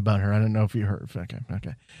arguing about her. I don't know if you heard. Okay.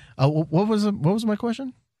 What was my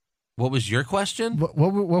question? What was your question? What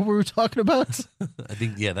were we talking about? I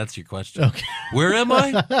think, yeah, that's your question. Okay. Where am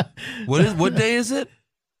I? What day is it?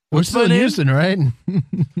 We're What's still my in name? Houston, right?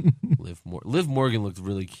 Liv Morgan looked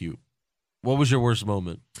really cute. What was your worst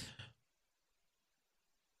moment?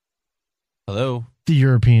 Hello? The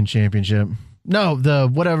European Championship. No,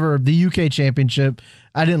 the UK Championship.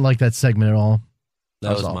 I didn't like that segment at all.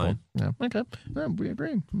 That was awful. mine. Yeah. Okay. Yeah, we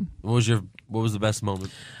agree. What was the best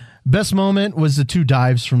moment? Best moment was the 2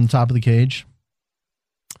 dives from the top of the cage.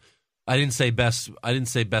 I didn't say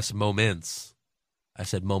best moments. I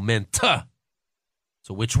said momenta.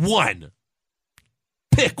 So which one?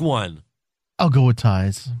 Pick one. I'll go with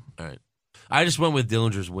ties. All right. I just went with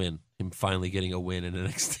Dillinger's win. Him finally getting a win in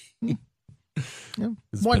NXT. Yeah.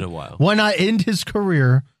 It's been a while. Why not end his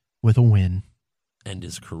career with a win End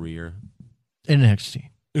his career. in NXT?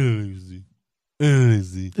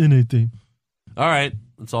 Anything. All right.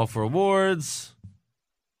 That's all for awards.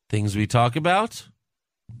 Things we talk about.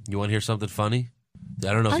 You want to hear something funny?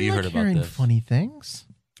 I don't know if you heard about this. Funny things.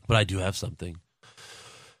 But I do have something.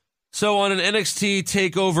 So on an NXT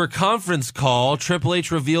TakeOver conference call, Triple H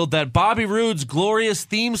revealed that Bobby Roode's glorious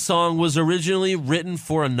theme song was originally written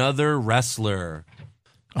for another wrestler.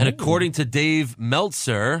 And according to Dave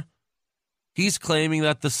Meltzer, he's claiming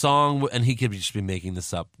that the song, and he could just be making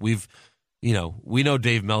this up. We know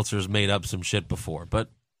Dave Meltzer's made up some shit before, but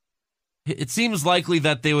it seems likely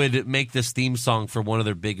that they would make this theme song for one of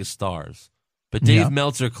their biggest stars. But Dave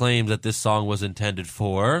Meltzer claims that this song was intended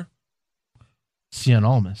for Cien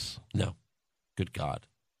Almas. No. Good God.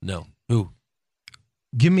 No. Who?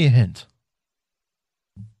 Give me a hint.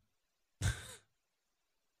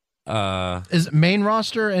 Is it main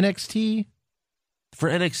roster NXT? For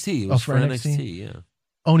NXT. It was for for NXT? NXT, yeah.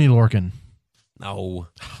 Oni Lorcan. No.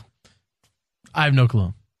 I have no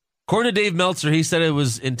clue. According to Dave Meltzer, he said it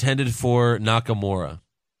was intended for Nakamura.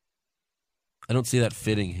 I don't see that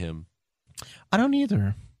fitting him. I don't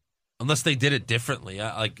either. Unless they did it differently.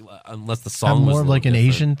 Unless the Have song was more a of like an little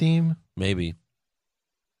different. Asian theme. Maybe.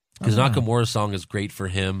 Because I don't know. Nakamura's song is great for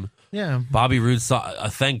him. Yeah. Bobby Roode's song,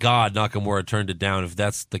 thank God Nakamura turned it down if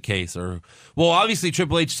that's the case. Well, obviously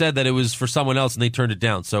Triple H said that it was for someone else and they turned it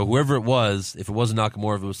down. So whoever it was, if it wasn't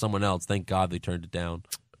Nakamura, if it was someone else, thank God they turned it down.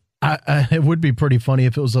 It would be pretty funny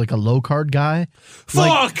if it was like a low card guy.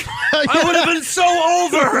 Fuck! I would have been so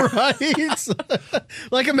over! Right?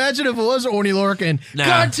 Like imagine if it was Oni Lorcan. Nah.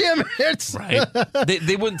 God damn it! Right.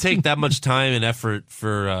 They wouldn't take that much time and effort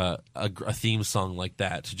for a theme song like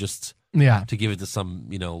that to give it to some,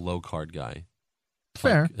 low card guy.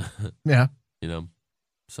 Fair. Yeah.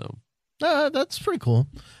 So. That's pretty cool.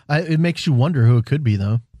 It makes you wonder who it could be,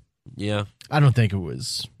 though. Yeah. I don't think it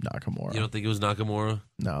was Nakamura. You don't think it was Nakamura?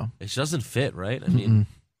 No. It just doesn't fit, right? I mean,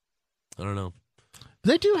 I don't know.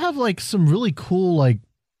 They do have like some really cool like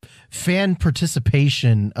fan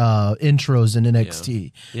participation intros in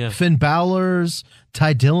NXT. Yeah. Finn Balor's,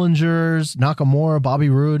 Ty Dillinger's, Nakamura, Bobby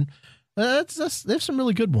Roode. They have some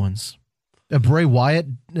really good ones. Bray Wyatt,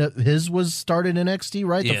 his was started in NXT,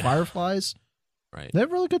 right? Yeah. The Fireflies. Right. They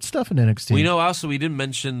have really good stuff in NXT. We know also we didn't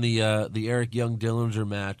mention the Eric Young Dillinger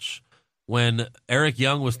match. When Eric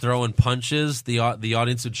Young was throwing punches, the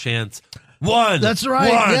audience would chant, 1. That's right.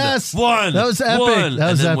 One, yes. 1. That was epic. 1.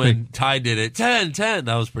 That was and then epic. when Ty did it, 10, 10.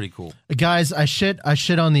 That was pretty cool. Guys, I shit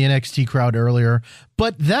on the NXT crowd earlier,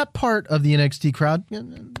 but that part of the NXT crowd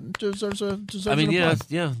deserves an applause.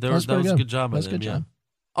 That was a good job. That's a good job.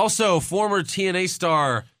 Also, former TNA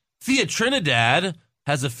star Thea Trinidad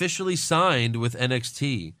has officially signed with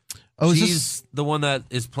NXT. Oh, She's the one that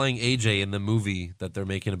is playing AJ in the movie that they're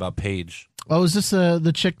making about Paige. Oh, is this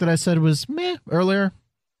the chick that I said was meh earlier?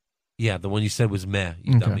 Yeah, the one you said was meh,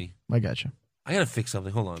 you dummy. I got you. I gotta fix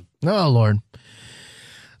something. Hold on. Oh, Lord.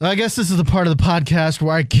 I guess this is the part of the podcast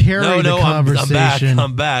where I carry the conversation.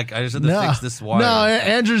 I'm back. I just had to fix this wire. No,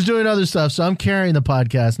 Andrew's doing other stuff, so I'm carrying the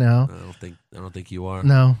podcast now. I don't think you are.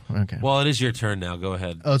 No? Okay. Well, it is your turn now. Go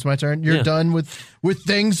ahead. Oh, it's my turn? You're done with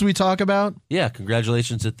things we talk about? Yeah,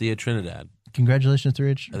 congratulations to Thea Trinidad. Congratulations to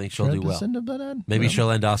Rich. I think she'll do well. Maybe she'll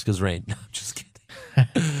end Asuka's reign. No, I'm just kidding.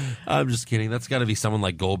 I'm just kidding. That's got to be someone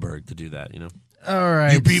like Goldberg to do that, you know? All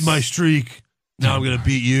right. You beat my streak. Now I'm going to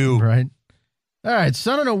beat you. Right. All right,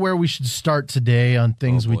 so I don't know where we should start today on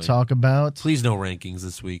things we talk about. Please no rankings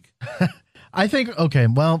this week. I think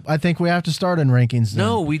we have to start on rankings then.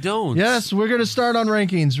 No, we don't. Yes, we're going to start on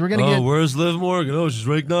rankings. We're going to get... where's Liv Morgan? Oh, she's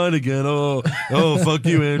ranked 9 again. Oh, fuck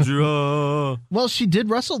you, Andrew. Oh. Well, she did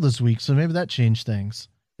wrestle this week, so maybe that changed things.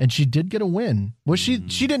 And she did get a win. Well, she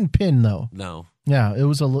didn't pin, though. No. Yeah, it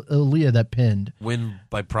was Aaliyah that pinned. Win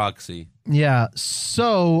by proxy. Yeah,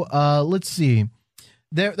 so let's see.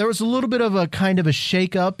 There was a little bit of a kind of a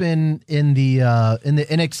shakeup in the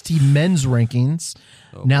NXT men's rankings.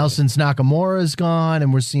 Now since Nakamura is gone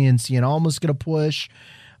and we're seeing Cien Almas get a push,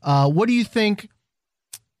 what do you think?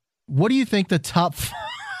 What do you think the top?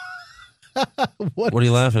 What are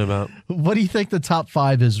you laughing about? What do you think the top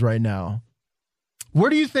 5 is right now? Where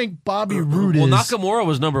do you think Bobby Roode is? Well, Nakamura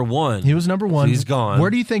was number 1. He was number 1. He's gone. Where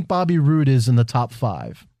do you think Bobby Roode is in the top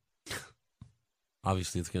 5?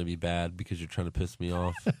 Obviously, it's going to be bad because you're trying to piss me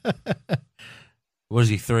off. What is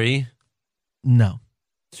he, 3? No.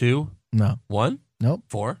 2? No. 1? Nope.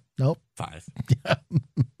 4? Nope. 5?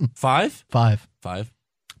 5? 5. 5.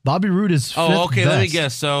 Bobby Roode is 5th okay, best. let me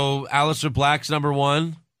guess. So, Aleister Black's number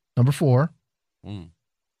 1? Number 4.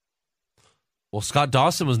 Well, Scott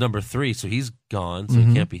Dawson was number 3, so he's gone, so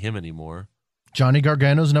it can't be him anymore. Johnny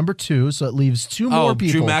Gargano's number 2, so it leaves 2 more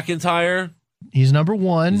people. Drew McIntyre? He's number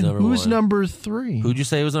 1. Who's 1. number 3? Who'd you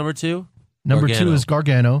say was number 2? Number 2 is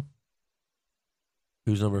Gargano.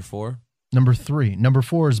 Who's number 4? Number 3. Number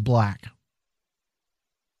 4 is Black.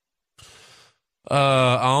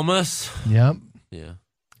 Almas? Yep. Yeah.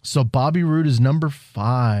 So Bobby Roode is number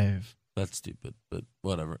 5. That's stupid, but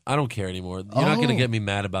whatever. I don't care anymore. You're not going to get me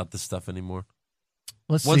mad about this stuff anymore.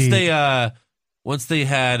 Let's see. Once they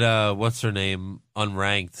had what's her name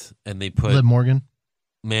unranked and they put Liv Morgan,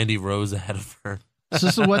 Mandy Rose ahead of her. So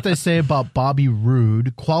this is what they say about Bobby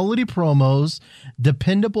Roode: quality promos,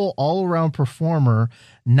 dependable all-around performer,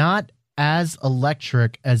 not as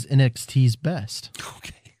electric as NXT's best.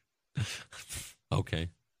 Okay.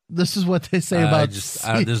 This is what they say about.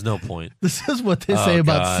 There's no point. This is what they say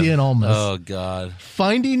about Cien Almas. Oh God!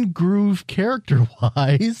 Finding groove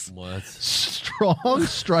character-wise. What? Strong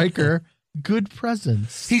striker. Good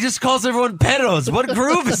presence. He just calls everyone pedos. What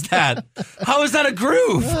groove is that? How is that a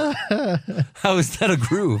groove? How is that a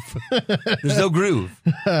groove? There's no groove.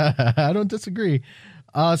 I don't disagree.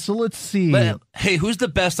 So let's see. But, hey, who's the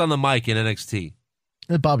best on the mic in NXT?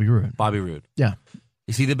 Bobby Roode. Bobby Roode. Yeah.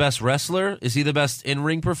 Is he the best wrestler? Is he the best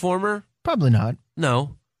in-ring performer? Probably not.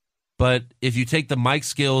 No. But if you take the mic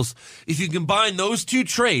skills, if you combine those 2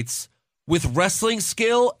 traits with wrestling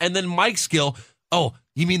skill and then mic skill,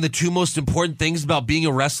 you mean the 2 most important things about being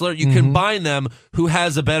a wrestler? You combine them, who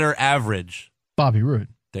has a better average? Bobby Roode.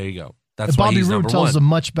 There you go. That's why he's number 1. Bobby Roode tells a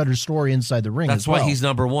much better story inside the ring. That's why he's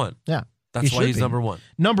number 1. Yeah. That's why he's number 1.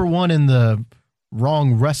 Number 1 in the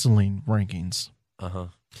wrong wrestling rankings.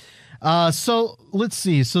 So let's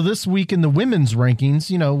see. So this week in the women's rankings,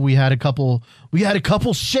 we had a couple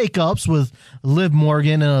shakeups with Liv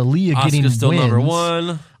Morgan and Aaliyah getting wins. Asuka's still number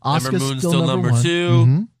 1. Ember Moon's still number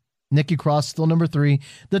 2. Nikki Cross still number 3.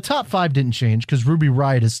 The top 5 didn't change because Ruby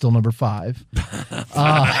Riott is still number 5.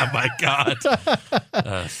 Oh my God,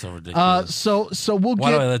 so ridiculous. So we'll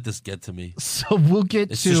Why do I let this get to me? So we'll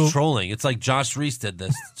get it's to. It's just trolling. It's like Josh Reese did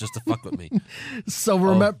this just to fuck with me. So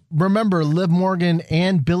remember, Liv Morgan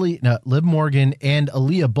and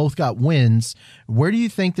Aaliyah both got wins. Where do you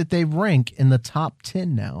think that they rank in the top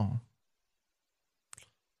 10 now?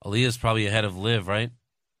 Aaliyah's probably ahead of Liv, right?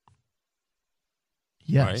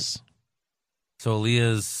 Yes. Right? So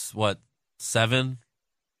Aaliyah's what, 7?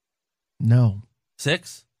 No.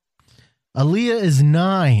 6? Aaliyah is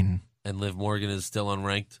 9. And Liv Morgan is still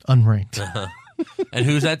unranked? Unranked. And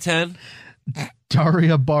who's at 10?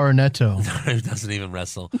 Daria Barnetto. Who doesn't even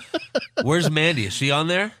wrestle. Where's Mandy? Is she on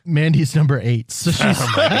there? Mandy's number 8. So she's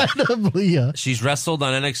ahead of Aaliyah. She's wrestled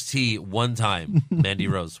on NXT 1 time. Mandy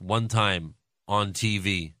Rose. 1 time on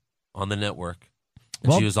TV, on the network.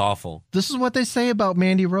 And she was awful. This is what they say about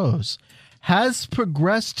Mandy Rose. Has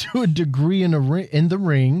progressed to a degree in the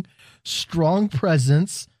ring, strong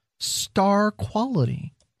presence, star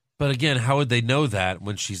quality. But again, how would they know that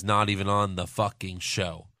when she's not even on the fucking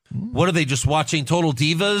show? What are they, just watching Total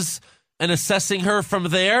Divas and assessing her from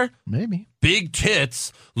there? Maybe. Big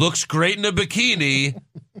tits, looks great in a bikini,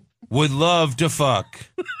 would love to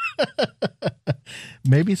fuck.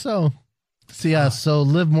 Maybe so. So, yeah, so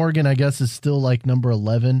Liv Morgan, I guess, is still like number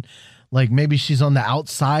 11. Like maybe she's on the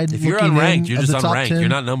outside. If you're unranked, you're just unranked. You're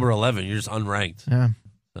not number 11. You're just unranked. Yeah.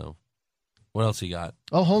 So, what else you got?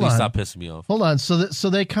 Oh, hold Please on. stop pissing me off. Hold on. So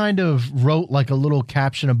they kind of wrote like a little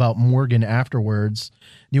caption about Morgan afterwards.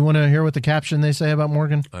 Do you want to hear what the caption they say about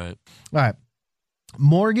Morgan? All right. All right.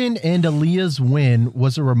 Morgan and Aaliyah's win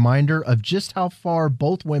was a reminder of just how far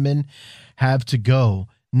both women have to go.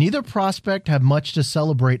 Neither prospect have much to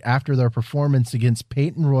celebrate after their performance against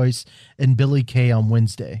Peyton Royce and Billie Kay on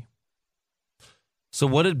Wednesday. So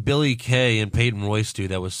what did Billie Kay and Peyton Royce do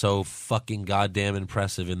that was so fucking goddamn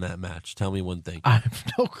impressive in that match? Tell me one thing. I have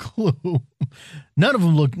no clue. None of the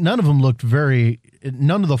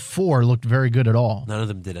four looked very good at all. None of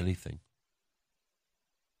them did anything.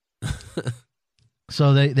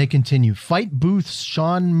 So they continue. Fight Booth's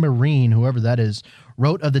Sean Marine, whoever that is,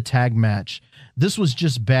 wrote of the tag match. This was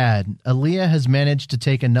just bad. Aaliyah has managed to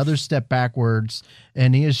take another step backwards,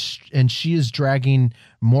 and she is dragging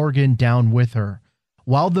Morgan down with her.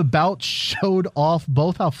 While the bout showed off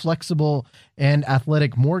both how flexible and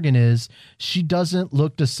athletic Morgan is, she doesn't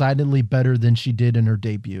look decidedly better than she did in her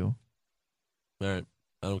debut. All right,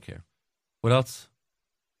 I don't care. What else?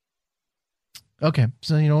 Okay,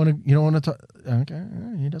 so you don't want to talk. Okay,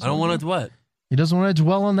 I don't want to what? He doesn't want to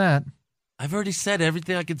dwell on that. I've already said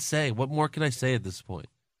everything I could say. What more can I say at this point?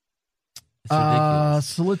 It's ridiculous.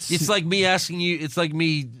 So let's. It's like me asking you. It's like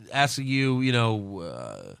me asking you. You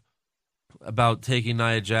know, about taking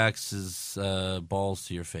Nia Jax's balls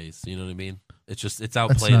to your face. You know what I mean? It's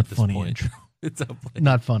outplayed at this point. Andrew. It's outplayed.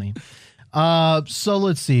 Not funny. So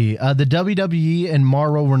let's see. The WWE and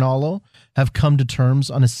Mauro Ranallo have come to terms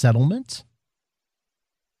on a settlement.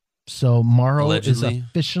 So Mauro Allegedly. is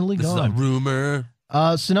officially This gone. is a rumor.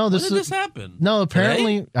 So no, When did this happen? No,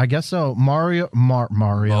 apparently, Today? I guess so. Mario.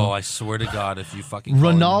 Oh, I swear to God, if you fucking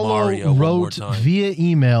call him Mario Ronaldo one more wrote time. via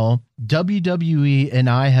email, WWE and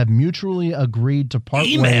I have mutually agreed to part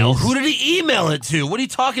Email? ways. Who did he email it to? What are you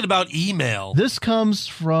talking about? Email? This comes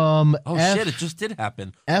from Shit! It just did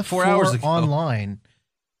happen. F4 4 hours ago. online.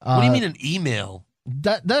 What do you mean an email?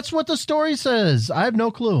 That's what the story says. I have no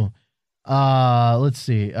clue. Let's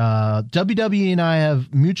see. WWE and I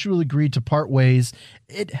have mutually agreed to part ways.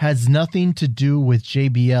 It has nothing to do with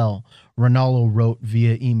JBL, Ronaldo wrote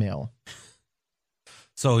via email.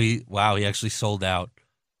 So he actually sold out.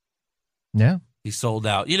 Yeah. He sold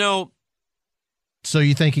out. You know, So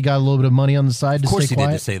you think he got a little bit of money on the side to of course stay he did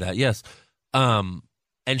quiet? to say that. Yes.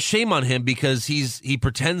 And shame on him because he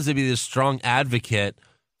pretends to be this strong advocate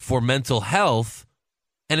for mental health.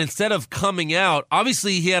 And instead of coming out,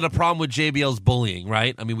 obviously he had a problem with JBL's bullying,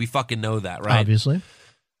 right? I mean, we fucking know that, right? Obviously.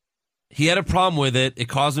 He had a problem with it. It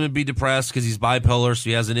caused him to be depressed because he's bipolar, so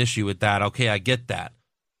he has an issue with that. Okay, I get that.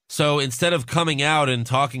 So instead of coming out and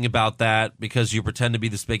talking about that because you pretend to be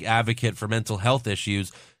this big advocate for mental health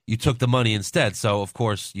issues, you took the money instead. So, of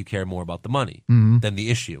course, you care more about the money than the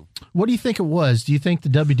issue. What do you think it was? Do you think the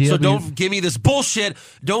WWE... So don't give me this bullshit.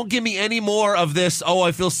 Don't give me any more of this, oh,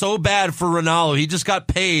 I feel so bad for Ronaldo. He just got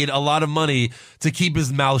paid a lot of money to keep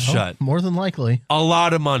his mouth shut. More than likely. A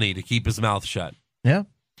lot of money to keep his mouth shut. Yeah.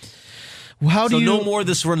 Well, No more of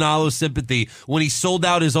this Ronaldo sympathy when he sold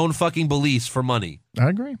out his own fucking beliefs for money. I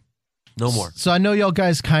agree. No more. So I know y'all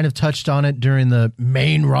guys kind of touched on it during the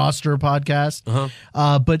main roster podcast.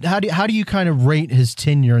 But how do you kind of rate his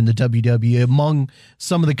tenure in the WWE among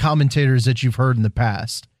some of the commentators that you've heard in the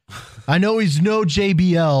past? I know he's no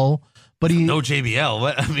JBL, but he No JBL.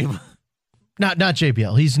 What? I mean, not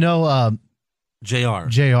JBL. He's no JR.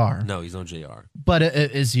 JR. No, he's no JR. But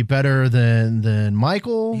is he better than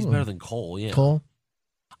Michael? He's better than Cole, yeah. Cole?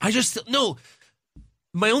 No.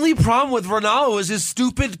 My only problem with Ronaldo is his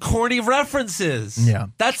stupid, corny references. Yeah.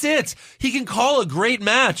 That's it. He can call a great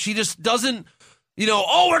match. He just doesn't,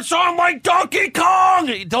 it's on like Donkey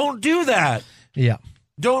Kong. Don't do that. Yeah.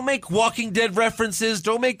 Don't make Walking Dead references.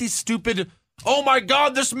 Don't make these stupid, oh my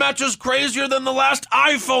God, this match is crazier than the last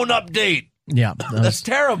iPhone update. Yeah. That's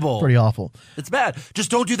terrible. Pretty awful. It's bad.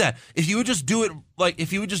 Just don't do that. If you would just do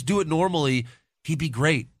it normally, he'd be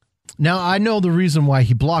great. Now I know the reason why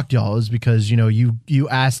he blocked y'all is because you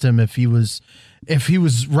asked him if he was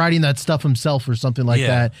writing that stuff himself or something like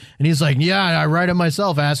that, and he's like, "Yeah, I write it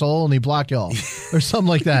myself, asshole," and he blocked y'all or something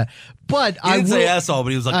like that. But He didn't say asshole,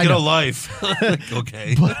 but he was like, "Get a life."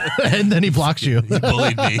 Okay, and then he blocks you. He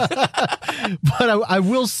bullied me. But I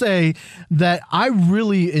will say that I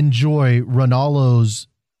really enjoy Ronaldo's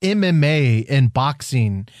MMA and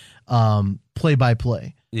boxing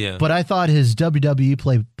play-by-play. Yeah. But I thought his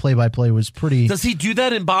WWE play-by-play was pretty... Does he do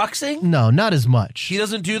that in boxing? No, not as much. He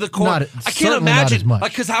doesn't do the court. I can't certainly not as imagine. much.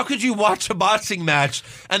 Like, because how could you watch a boxing match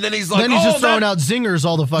and then he's like, then he's just throwing out zingers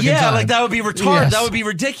all the fucking time. Yeah, like that would be retarded. Yes. That would be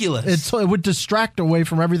ridiculous. It would distract away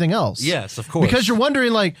from everything else. Yes, of course. Because you're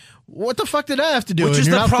wondering, like, what the fuck did I have to do? Which And is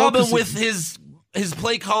you're the not problem focusing- with his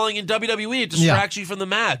play calling in WWE. It distracts you from the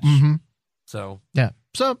match. Mm-hmm. So yeah.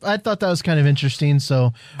 So I thought that was kind of interesting.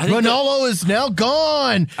 So Ronaldo is now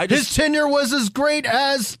gone. His tenure was as great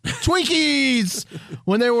as Twinkies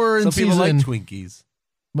when they were in season. Some people like Twinkies.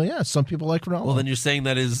 Well, yeah, some people like Ronaldo. Well, then you're saying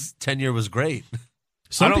that his tenure was great.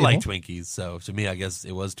 I don't like Twinkies, so to me, I guess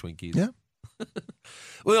it was Twinkies. Yeah.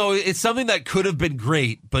 Well, it's something that could have been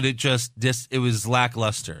great, but it was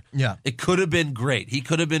lackluster. Yeah. It could have been great. He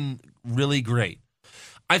could have been really great.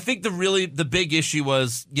 I think the big issue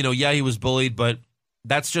was, he was bullied, but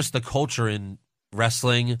that's just the culture in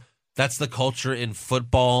wrestling. That's the culture in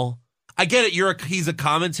football. I get it. He's a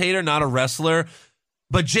commentator, not a wrestler,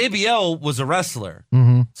 but JBL was a wrestler.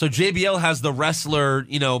 Mm-hmm. So JBL has the wrestler,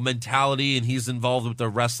 mentality, and he's involved with the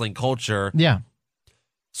wrestling culture. Yeah.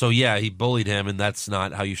 So yeah, he bullied him, and that's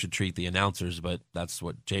not how you should treat the announcers, but that's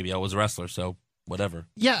what JBL was a wrestler, so whatever.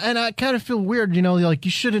 Yeah, and I kind of feel weird, like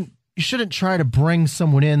you shouldn't try to bring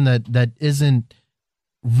someone in that isn't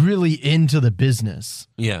really into the business.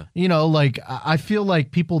 Yeah. Like I feel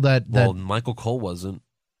like people that Michael Cole wasn't.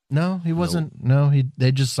 No, he wasn't. No,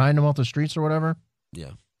 they just signed him off the streets or whatever.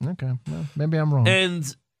 Yeah. Okay. Well, maybe I'm wrong.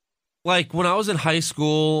 And like when I was in high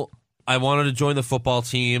school, I wanted to join the football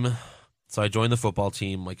team. So I joined the football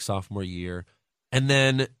team like sophomore year. And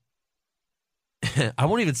then I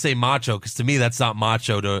won't even say macho because to me that's not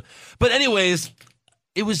macho but anyways,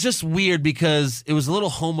 it was just weird because it was a little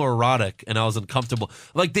homoerotic and I was uncomfortable.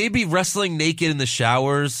 Like they'd be wrestling naked in the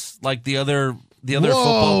showers like the other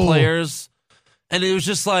football players. And it was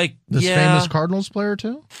just like this famous Cardinals player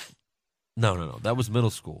too? No. That was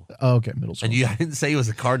middle school. Oh, okay, middle school. And I didn't say he was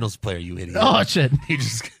a Cardinals player, you idiot. Oh shit. You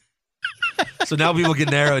just So now people can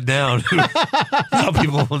narrow it down. Now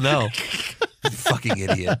people will know. Fucking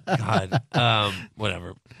idiot. God.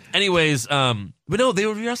 Whatever. Anyways, but no, they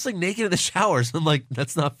were wrestling naked in the showers. I'm like,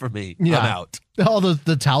 that's not for me. Yeah. I'm out. All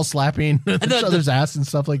the towel slapping each other's ass and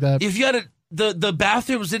stuff like that. If you had the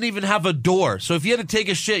bathrooms didn't even have a door. So if you had to take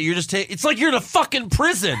a shit, it's like you're in a fucking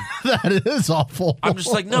prison. That is awful. I'm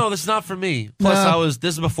just like, no, that's not for me. Plus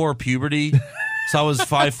this is before puberty. So I was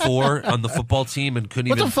 5'4" on the football team and couldn't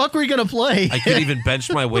even. What the fuck were you gonna play? I couldn't even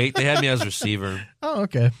bench my weight. They had me as receiver. Oh,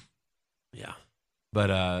 okay. Yeah, but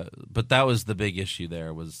that was the big issue.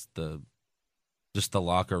 There was the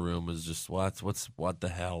locker room was just what the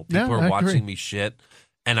hell? People are watching me shit,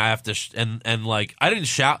 and I have to and like I didn't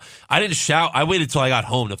shout. I waited till I got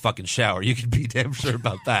home to fucking shower. You can be damn sure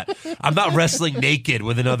about that. I'm not wrestling naked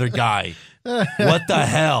with another guy. What the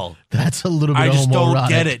hell? That's a little bit. I just don't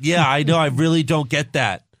get it. Yeah, I know. I really don't get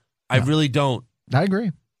that. I really don't. I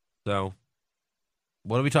agree. So,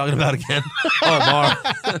 what are we talking about again? Oh, Mar.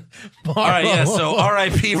 All right, yeah. So,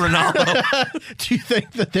 R.I.P. Ronaldo. Do you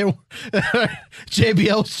think that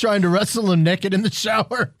JBL was trying to wrestle him naked in the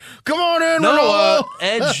shower? Come on in, no.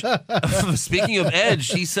 Edge. Speaking of Edge,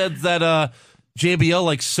 he said that JBL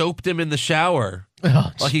like soaped him in the shower.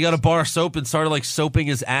 Oh, like he got a bar of soap and started like soaping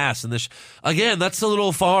his ass. And again, that's a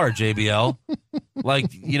little far, JBL.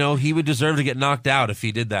 Like, he would deserve to get knocked out if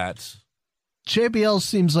he did that. JBL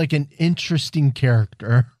seems like an interesting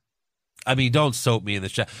character. I mean, don't soap me in the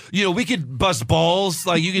shower. We could bust balls.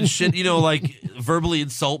 Like, you can shit, like verbally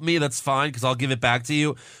insult me. That's fine because I'll give it back to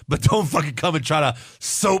you. But don't fucking come and try to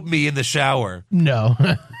soap me in the shower. No.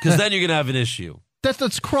 Because then you're going to have an issue.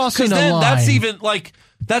 That's crossing a line. That's even like,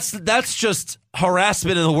 that's just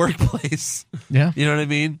harassment in the workplace. Yeah. You know what I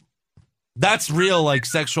mean? That's real, like,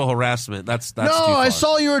 sexual harassment. That's no, too far. I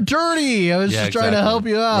saw you were dirty. I was just trying to help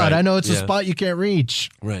you out. Right. I know it's a spot you can't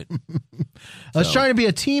reach. Right. I was trying to be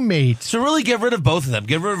a teammate. So really get rid of both of them.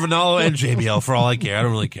 Get rid of Ronaldo and JBL for all I care. I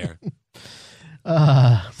don't really care.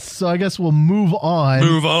 So I guess we'll move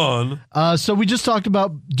on. So we just talked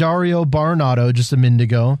about Dario Barnado just a minute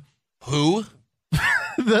ago. Who?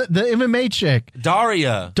 The MMA chick.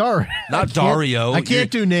 Daria. Not Dario. I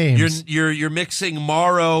can't do names. You're mixing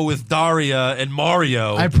Mauro with Daria and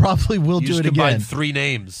Mario. I probably will do it again. Combine 3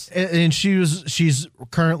 names. And she's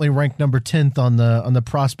currently ranked number 10th on the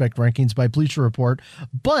prospect rankings by Bleacher Report,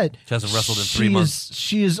 but she hasn't wrestled in 3 months.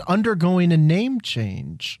 She is undergoing a name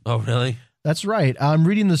change. Oh, really? That's right. I'm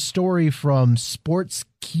reading the story from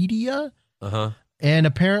Sportskeeda. Uh-huh. And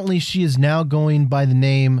apparently she is now going by the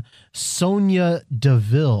name Sonia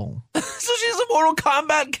Deville. So she's a Mortal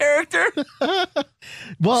Kombat character?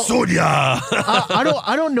 Well, Sonya.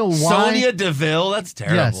 I don't know why. Sonya Deville. That's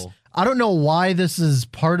terrible. Yes. I don't know why this is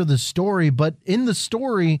part of the story, but in the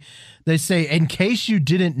story, they say, in case you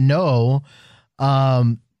didn't know,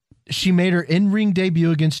 she made her in-ring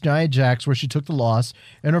debut against Nia Jax, where she took the loss,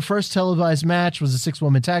 and her first televised match was a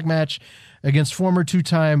 6-woman tag match against former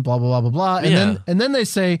 2-time blah, blah, blah, blah, blah. And then they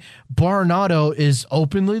say Baronado is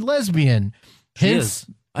openly lesbian. Hence,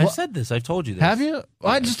 I've said this. I've told you this. Have you?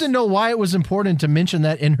 Well, I just didn't know why it was important to mention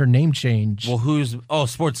that in her name change. Well,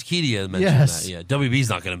 Sportskeeda mentioned that. Yeah, WB's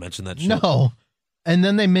not going to mention that shit. No. And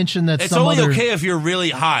then they mentioned that it's only okay if you're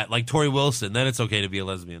really hot, like Tori Wilson. Then it's okay to be a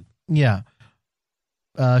lesbian. Yeah.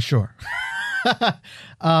 Sure.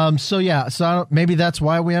 So maybe that's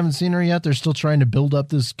why we haven't seen her yet. They're still trying to build up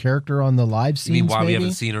this character on the live scenes. You mean why we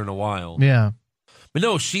haven't seen her in a while? Yeah. But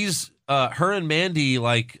no, she's her and Mandy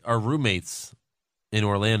are roommates in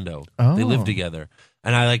Orlando. Oh. They live together.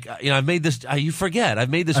 And I've made this, you forget, I've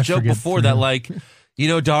made this joke before that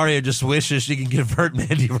Daria just wishes she can convert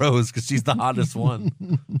Mandy Rose because she's the hottest one.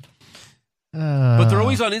 But they're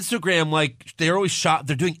always on Instagram, they're always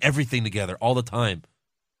they're doing everything together all the time.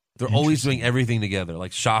 They're always doing everything together,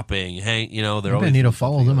 like shopping, they're always. I need to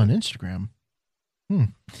follow them on Instagram.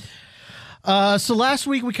 So last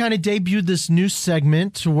week we kind of debuted this new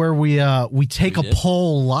segment where we take a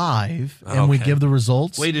poll live and we give the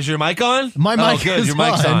results. Wait, is your mic on? My mic good. is Your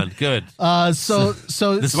mic's on. Good. So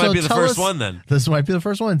this might be the first one then. This might be the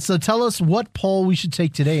first one. So tell us what poll we should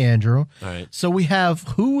take today, Andrew. All right. So we have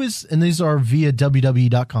and these are via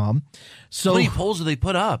WWE.com. So how many polls do they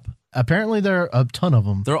put up? Apparently there are a ton of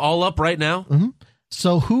them. They're all up right now? Mm-hmm.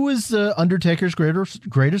 So who is the Undertaker's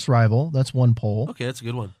greatest rival? That's one poll. Okay, that's a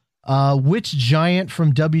good one. Which giant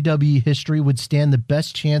from WWE history would stand the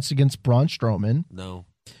best chance against Braun Strowman? No.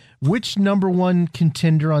 Which number one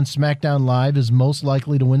contender on SmackDown Live is most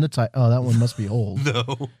likely to win the title? Oh, that one must be old.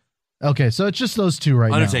 No. Okay, so it's just those two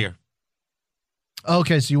right Undertaker. now.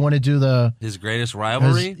 Okay, so you want to do his greatest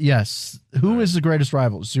rivalry? Yes. Who is the greatest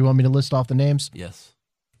rival? So you want me to list off the names? Yes.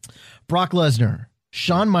 Brock Lesnar,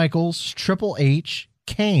 Shawn Michaels, Triple H,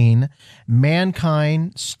 Kane,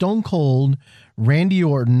 Mankind, Stone Cold, Randy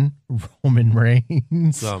Orton, Roman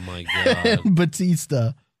Reigns. Oh my God. And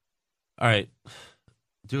Batista. All right.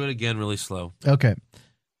 Do it again really slow. Okay.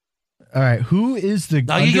 All right. Who is the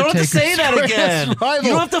No, you don't have to say that again. Rival? You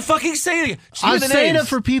don't have to fucking say it again. I'm saying it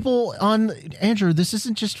for people on Andrew. This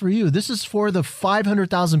isn't just for you. This is for the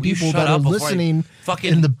 500,000 people that are listening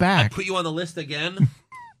in the back. I put you on the list again.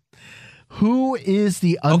 Who is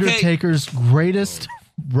the Undertaker's greatest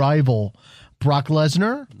rival? Brock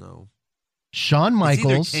Lesnar? No. Shawn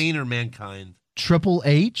Michaels? It's either Kane or Mankind. Triple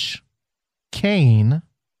H? Kane?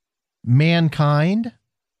 Mankind?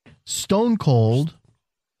 Stone Cold?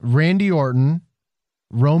 Randy Orton?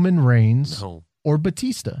 Roman Reigns? No. Or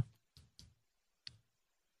Batista?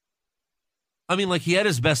 I mean, he had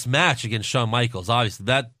his best match against Shawn Michaels. Obviously,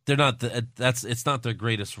 it's not their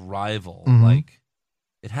greatest rival. Mm-hmm.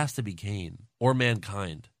 It has to be Kane or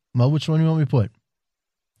Mankind. Well, which one do you want me to put?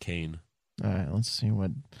 Kane. All right, let's see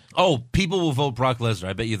what. Oh, people will vote Brock Lesnar.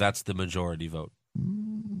 I bet you that's the majority vote.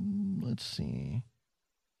 Let's see.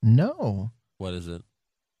 No. What is it?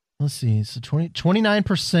 Let's see. So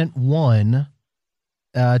 29% won.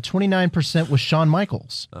 29% was Shawn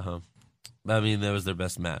Michaels. Uh-huh. I mean, that was their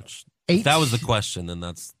best match. If that was the question, then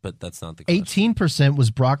that's not the question. 18%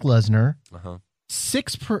 was Brock Lesnar. Uh-huh.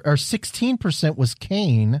 16% was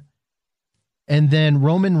Kane, and then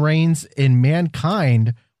Roman Reigns and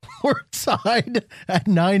Mankind were tied at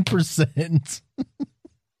 9%.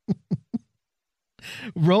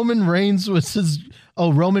 Roman Reigns,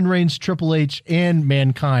 Triple H, and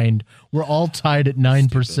Mankind were all tied at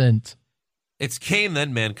 9%. Stupid. It's Kane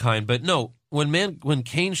then Mankind, but no, when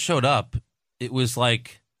Kane showed up, it was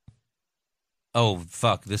like, oh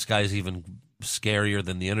fuck, this guy's even scarier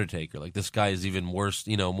than the Undertaker. This guy is even worse,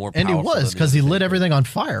 more powerful. And he was, because he lit everything on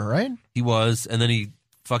fire, right? He was, and then he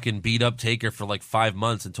fucking beat up Taker for 5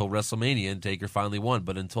 months until WrestleMania, and Taker finally won.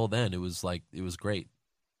 But until then, it was great.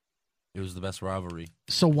 It was the best rivalry.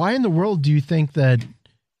 So why in the world do you think that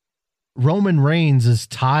Roman Reigns is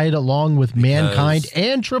tied along with Mankind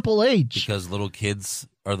and Triple H? Because little kids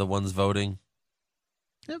are the ones voting.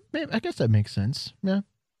 Yeah, I guess that makes sense. Yeah.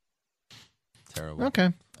 Terrible.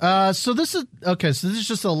 Okay. So this is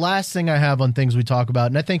just the last thing I have on things we talk about,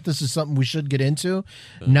 and I think this is something we should get into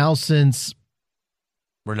now since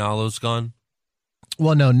Ronaldo's gone.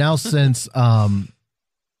 Well, no, now since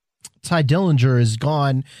Ty Dillinger is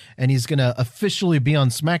gone and he's going to officially be on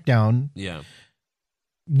SmackDown. Yeah.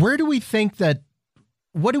 Where do we think that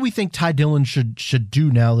what do we think Ty Dillon should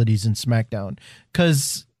do now that he's in SmackDown?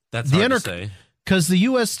 Because that's hard to say. Because the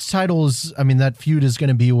U.S. title is, I mean, that feud is going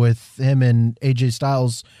to be with him and AJ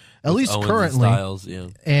Styles, at least Owens currently. And Styles,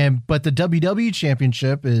 yeah. But the WWE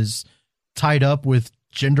Championship is tied up with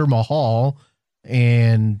Jinder Mahal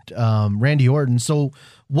and Randy Orton. So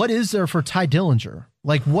what is there for Ty Dillinger?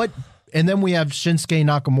 Like what? And then we have Shinsuke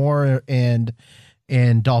Nakamura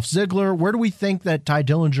and Dolph Ziggler. Where do we think that Ty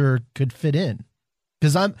Dillinger could fit in?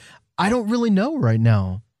 Because I don't really know right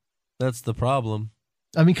now. That's the problem.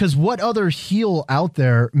 I mean, because what other heel out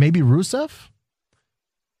there? Maybe Rusev?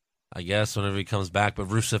 I guess whenever he comes back, but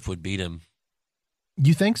Rusev would beat him.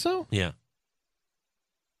 You think so? Yeah.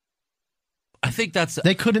 I think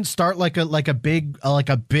they couldn't start like a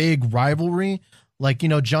big rivalry. Like, you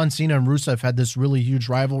know, John Cena and Rusev had this really huge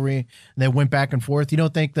rivalry and they went back and forth. You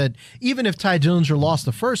don't think that even if Ty Dillinger lost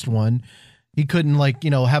the first one, he couldn't, like, you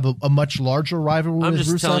know, have a much larger rivalry with Rusev?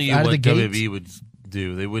 I'm just telling you what WWE would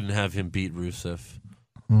do. They wouldn't have him beat Rusev.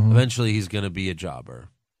 Mm-hmm. Eventually, he's going to be a jobber.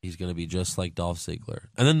 He's going to be just like Dolph Ziggler.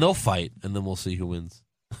 And then they'll fight, and then we'll see who wins.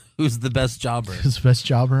 Who's the best jobber? Who's the best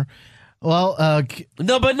jobber? Well,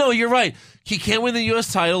 No, you're right. He can't win the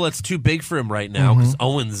U.S. title. That's too big for him right now because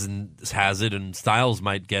Owens has it and Styles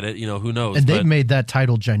might get it. You know, who knows? And they've made that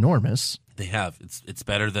title ginormous. They have. It's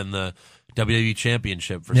better than the WWE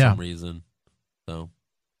Championship for some reason. So,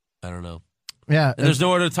 I don't know. Yeah. And there's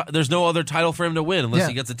no other title for him to win unless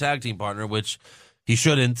he gets a tag team partner, which he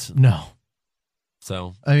shouldn't. No.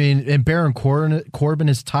 So I mean, and Baron Corbin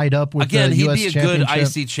is tied up with again. The He'd US be a good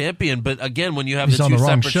IC champion, but again, when you have the two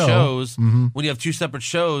separate shows, when you have two separate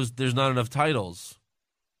shows, there's not enough titles.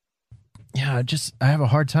 Yeah, I have a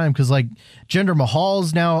hard time because like Jinder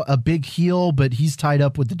Mahal's now a big heel, but he's tied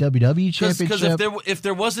up with the WWE Championship. Because if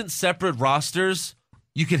there wasn't separate rosters,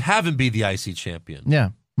 you could have him be the IC champion. Yeah,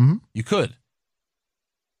 you could.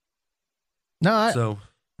 No, so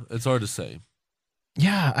it's hard to say.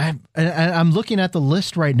 Yeah, I'm looking at the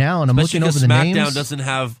list right now, and I'm looking over the names. SmackDown doesn't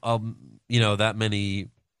have that many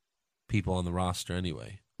people on the roster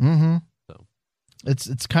anyway. Mm-hmm. So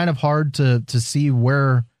it's kind of hard to see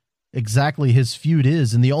where exactly his feud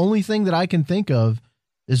is, and the only thing that I can think of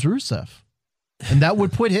is Rusev, and that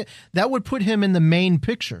would put him in the main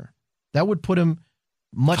picture. That would put him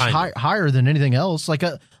much higher than anything else. Like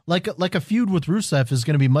a feud with Rusev is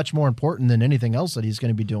going to be much more important than anything else that he's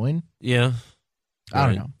going to be doing. Yeah. I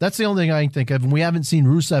don't know. That's the only thing I can think of. And we haven't seen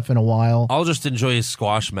Rusev in a while. I'll just enjoy his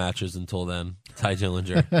squash matches until then, Ty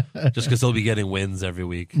Dillinger. Just because he'll be getting wins every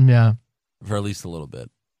week. Yeah. For at least a little bit.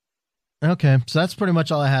 Okay. So that's pretty much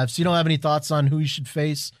all I have. So you don't have any thoughts on who you should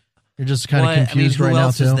face? You're just kind of confused right now,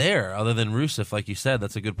 too? Who else is there other than Rusev, like you said?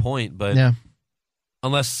 That's a good point. But yeah.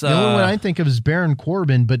 Unless the only one I think of is Baron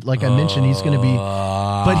Corbin, but like I mentioned, he's going to be.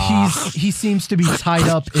 But he seems to be tied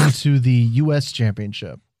up into the U.S.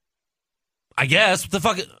 Championship. I guess. What the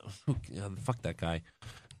fuck? Fuck that guy.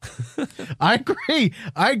 I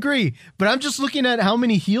agree. But I'm just looking at how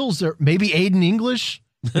many heels there. Maybe Aiden English.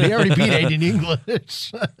 They already beat Aiden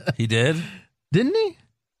English. He did? Didn't he?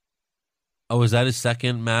 Oh, was that his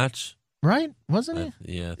second match? Right? Wasn't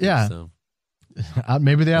he? Yeah. I think so.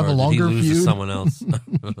 Maybe they have a longer feud. To someone else. I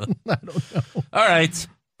don't know. All right.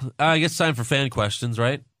 I guess time for fan questions,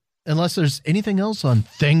 right? Unless there's anything else on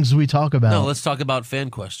things we talk about. No, let's talk about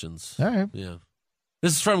fan questions. All right. Yeah.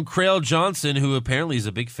 This is from Crail Johnson, who apparently is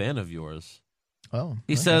a big fan of yours. Oh.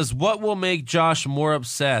 He says, what will make Josh more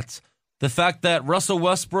upset? The fact that Russell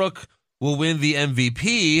Westbrook will win the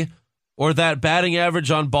MVP or that batting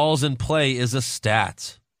average on balls in play is a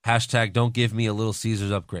stat? Hashtag don't give me a Little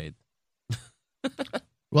Caesars upgrade.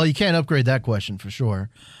 Well, you can't upgrade that question for sure.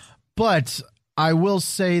 But I will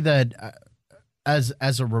say that as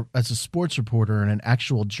a sports reporter and an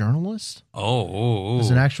actual journalist, as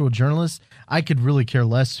an actual journalist, I could really care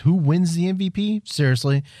less who wins the MVP.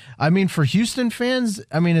 Seriously, I mean, for Houston fans,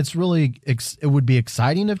 I mean, it's really it would be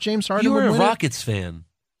exciting if James Harden would win. You were a Rockets fan.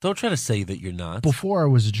 Don't try to say that you're not. Before I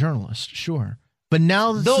was a journalist, sure. But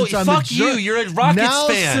now, you're a Rockets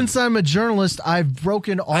fan. Since I'm a journalist, I've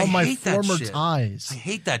broken all my former ties. I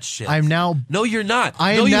hate that shit. I'm now. No, you're not.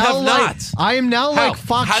 You have not. I am now like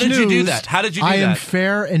Fox News. How did you do that? I am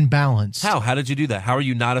fair and balanced. How did you do that? How are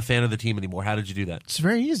you not a fan of the team anymore? How did you do that? It's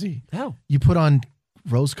very easy. How? You put on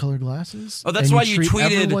rose-colored glasses. Oh, that's why you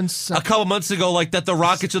tweeted a couple months ago like that the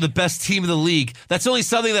Rockets are the best team in the league. That's only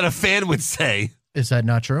something that a fan would say. Is that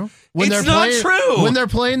not true? It's not true. When they're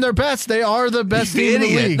playing their best, they are the best team in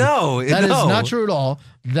the league. No, that is not true at all.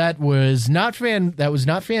 That was not fan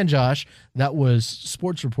Josh. That was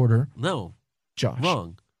sports reporter. No, Josh.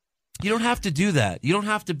 Wrong. You don't have to do that. You don't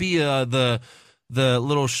have to be the the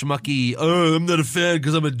little schmucky, oh, I'm not a fan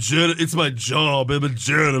because it's my job. I'm a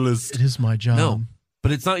journalist. It is my job. No,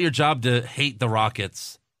 but it's not your job to hate the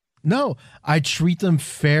Rockets. No, I treat them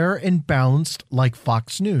fair and balanced like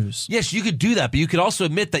Fox News. Yes, you could do that, but you could also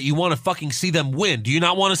admit that you want to fucking see them win. Do you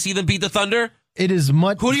not want to see them beat the Thunder? It is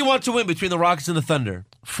much. Who do you want to win between the Rockets and the Thunder?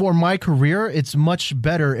 For my career, it's much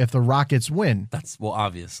better if the Rockets win. Well,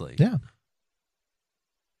 obviously. Yeah.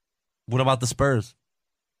 What about the Spurs?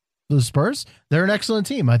 The Spurs, they're an excellent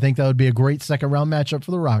team. I think that would be a great second-round matchup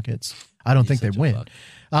for the Rockets. I don't think they win.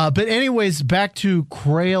 But anyways, back to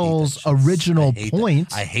Crail's original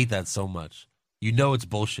point. I hate that so much. You know it's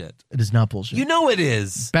bullshit. It is not bullshit. You know it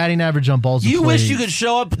is. Batting average on balls. You wish you could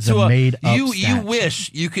show up to you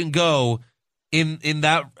wish you can go in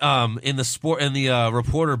the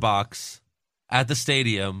reporter box at the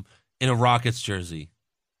stadium in a Rockets jersey.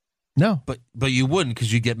 No, but you wouldn't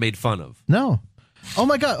because you get made fun of. No. Oh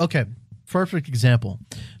my God. Okay. Perfect example.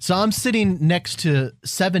 So I'm sitting next to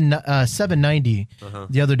 790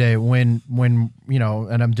 the other day when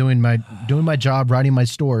and I'm doing my job, writing my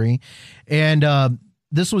story, and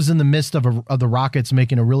this was in the midst of the Rockets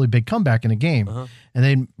making a really big comeback in a game, and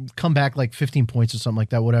they come back like 15 points or something like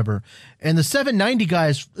that, whatever. And the 790 guy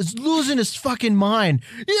is losing his fucking mind.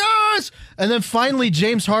 Yes! And then finally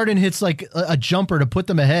James Harden hits like a jumper to put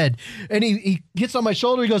them ahead, and he gets on my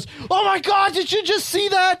shoulder. He goes, "Oh my God, did you just see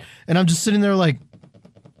that?" And I'm just sitting there like,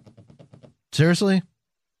 seriously?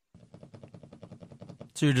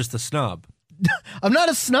 So you're just a snob. I'm not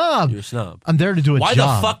a snob. You're a snob. I'm there to do a job. Why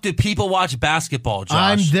the fuck do people watch basketball, Josh?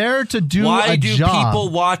 I'm there to do a job. Why do people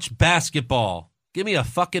watch basketball? Give me a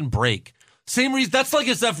fucking break. Same reason. That's like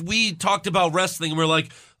as if we talked about wrestling and we're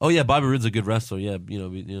like, oh yeah, Bobby Roode's a good wrestler. Yeah,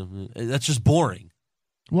 that's just boring.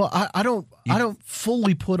 Well, I don't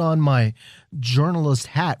fully put on my journalist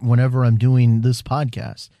hat whenever I'm doing this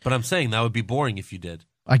podcast. But I'm saying that would be boring if you did.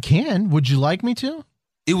 I can. Would you like me to?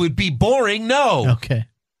 It would be boring. No. Okay.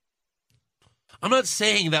 I'm not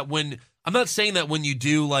saying that when you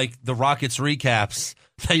do like the Rockets recaps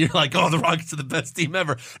that you're like, oh, the Rockets are the best team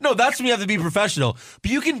ever. No, that's when you have to be professional. But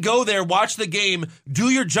you can go there, watch the game, do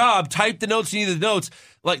your job, type the notes you need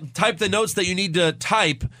type the notes that you need to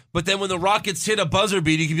type. But then when the Rockets hit a buzzer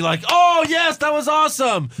beat, you can be like, oh yes, that was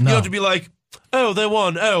awesome. No. You don't have to be like, oh, they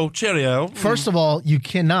won. Oh, cheerio. First of all, you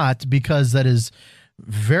cannot, because that is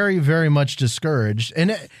very, very much discouraged.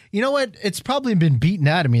 And you know what? It's probably been beaten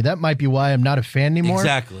out of me. That might be why I'm not a fan anymore.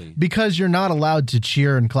 Exactly. Because you're not allowed to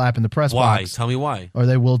cheer and clap in the press box. Why? Tell me why. Or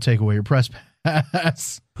they will take away your press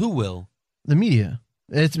pass. Who will? The media.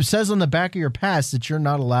 It says on the back of your pass that you're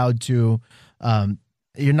not allowed to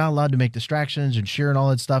make distractions and cheer and all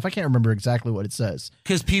that stuff. I can't remember exactly what it says.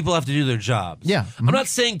 Because people have to do their jobs. Yeah. I'm not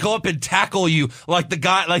saying go up and tackle you like the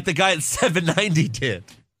guy at 790 did.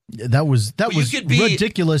 That was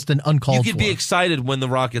ridiculous and uncalled for. You could be excited when the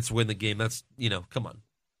Rockets win the game. That's, come on.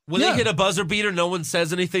 When they hit a buzzer beater, no one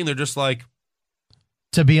says anything. They're just like.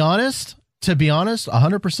 To be honest,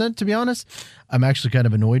 100% to be honest, I'm actually kind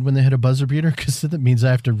of annoyed when they hit a buzzer beater because that means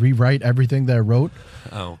I have to rewrite everything that I wrote.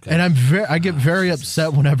 Oh, okay. And I get very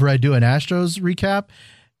upset whenever I do an Astros recap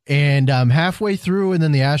and I'm halfway through and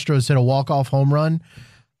then the Astros hit a walk-off home run.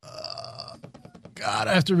 God,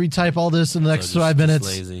 I have to retype all this in the next 5 minutes.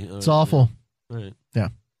 Lazy. It's awful. All right. Yeah.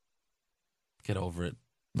 Get over it.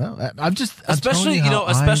 No, I'm just especially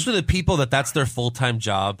the people that's their full-time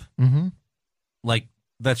job. Mm-hmm. Like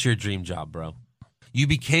that's your dream job, bro. You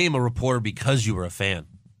became a reporter because you were a fan.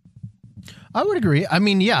 I would agree. I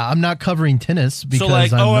mean, yeah, I'm not covering tennis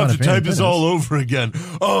because I have to type this all over again.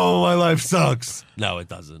 Oh, my life sucks. No, it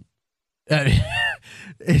doesn't.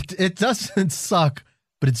 It doesn't suck.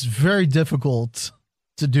 But it's very difficult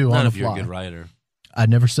to do Not on the if fly. you're a good writer. I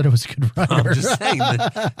never said I was a good writer. I'm just saying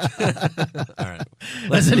that. All right.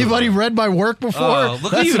 Has anybody read my work before?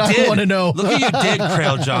 Look what you did. I want to know. Look what you did,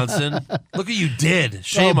 Crail Johnson. Look what you did.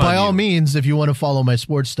 Shame on you. By all means, if you want to follow my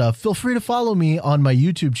sports stuff, feel free to follow me on my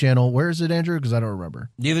YouTube channel. Where is it, Andrew? Because I don't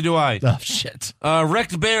remember. Neither do I. Oh, shit.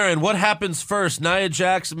 Wrecked Baron, what happens first? Nia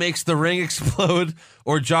Jax makes the ring explode,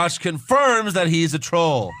 or Josh confirms that he's a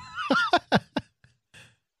troll?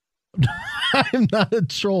 I'm not a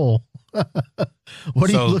troll. What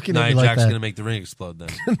are you looking at me like that? Nia Jax going to make the ring explode then?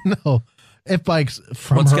 No. If what's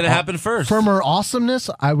going to happen first? From her awesomeness,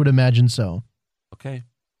 I would imagine so. Okay.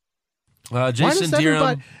 Jason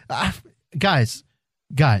Deerham. Guys,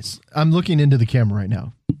 I'm looking into the camera right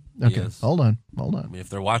now. Okay, yes. Hold on. I mean, if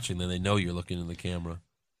they're watching, then they know you're looking in the camera.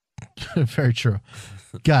 Very true.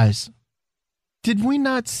 Guys, did we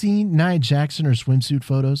not see Nia Jax in her swimsuit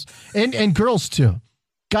photos? And girls too.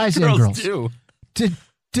 Guys and girls. Too.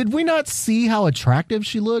 Did we not see how attractive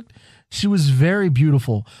she looked? She was very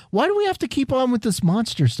beautiful. Why do we have to keep on with this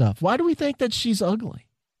monster stuff? Why do we think that she's ugly?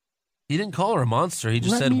 He didn't call her a monster. He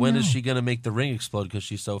just Let said, me when know. is she going to make the ring explode because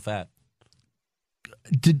she's so fat?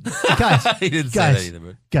 Guys, He didn't say that either.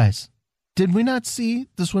 But guys, did we not see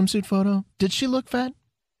the swimsuit photo? Did she look fat?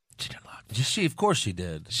 She didn't look fat. of course she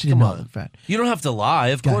did. She did Come not on. look fat. You don't have to lie.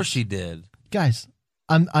 Of Guys. course she did. Guys,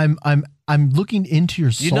 I'm looking into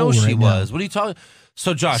your soul. You know she right now. was. What are you talking?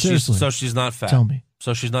 So Josh, Seriously. so she's not fat. Tell me.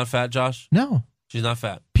 So she's not fat, Josh? No. She's not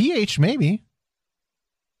fat. pH maybe.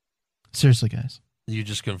 Seriously, guys. You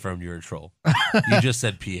just confirmed you're a troll. You just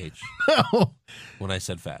said pH when I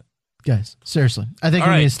said fat. Guys, seriously. I think All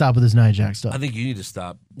we right. need to stop with this Nia Jax stuff. I think you need to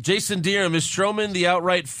stop. Jason Deerham, is Strowman the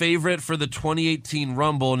outright favorite for the 2018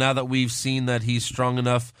 Rumble now that we've seen that he's strong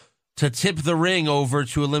enough to tip the ring over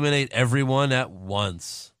to eliminate everyone at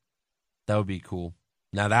once? That would be cool.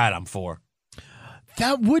 Now that I'm for.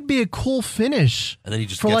 That would be a cool finish. And then he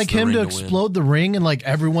just for gets like the him ring to win. explode the ring and like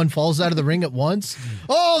everyone falls out of the ring at once.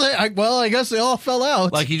 I guess they all fell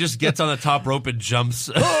out. Like he just gets on the top rope and jumps.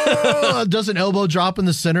 Does an elbow drop in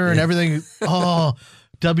the center and everything. Oh,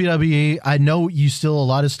 WWE, I know you steal a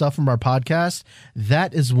lot of stuff from our podcast.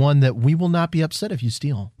 That is one that we will not be upset if you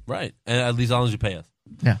steal. Right. And at least as long as you pay us.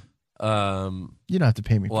 Yeah. Um, You don't have to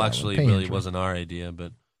pay me. well, for actually, that it one. Pay really intro. wasn't our idea,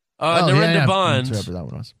 but Oh, Dorinda yeah. Bond. Whatever that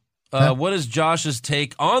one was. What is Josh's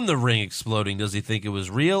take on the ring exploding? Does he think it was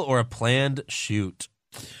real or a planned shoot?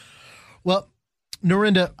 Well,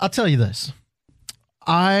 Norinda, I'll tell you this.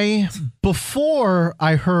 Before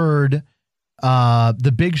I heard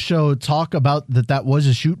the Big Show talk about that was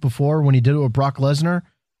a shoot before when he did it with Brock Lesnar,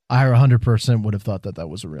 I 100% would have thought that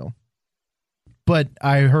was a real. But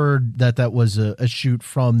I heard that was a shoot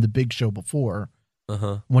from the Big Show before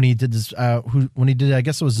when he did this. When he did, I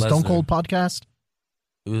guess it was the Stone Lesnar. Cold podcast.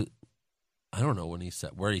 It was, I don't know where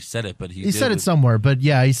he said it, but He said it somewhere. But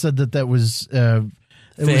yeah, he said that was it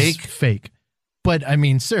Fake? was fake. But I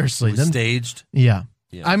mean, seriously, It was staged. Yeah.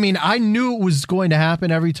 Yeah. I mean, I knew it was going to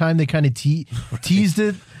happen every time they kind of teased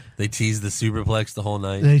it. They teased the superplex the whole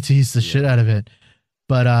night. They teased the shit out of it.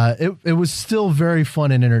 But it was still very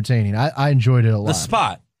fun and entertaining. I enjoyed it a lot. The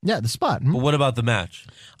spot. Yeah, the spot. But what about the match?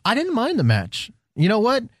 I didn't mind the match. You know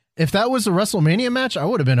what? If that was a WrestleMania match, I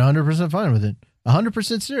would have been 100% fine with it.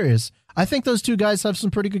 100% serious. I think those two guys have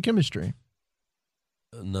some pretty good chemistry.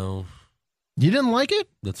 No, You didn't like it?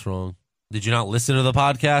 that's wrong. Did you not listen to the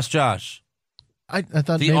podcast, Josh? I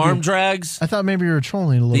thought The arm drags? I thought maybe you were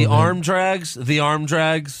trolling a little The bit. arm drags? The arm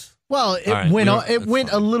drags? Well, it All right, went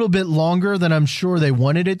that's a little bit longer than I'm sure they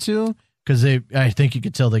wanted it to, because I think you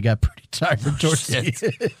could tell they got pretty tired towards the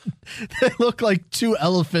end. They look like two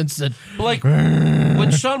elephants that. But like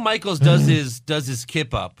when Shawn Michaels does his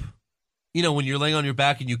kip up, you know, when you're laying on your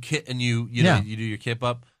back and you kip and you do your kip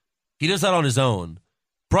up, he does that on his own.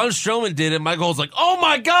 Braun Strowman did it. Michael's like, oh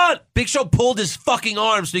my God! Big Show pulled his fucking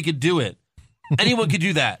arm so he could do it. Anyone could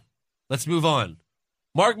do that. Let's move on.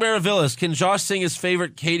 Mark Maravillas, can Josh sing his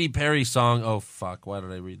favorite Katy Perry song? Oh fuck! Why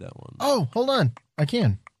did I read that one? Oh, hold on. I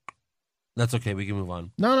can. That's okay. We can move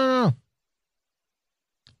on. No.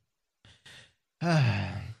 Let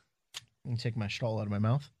me take my straw out of my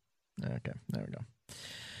mouth. Okay, there we go.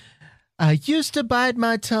 I used to bite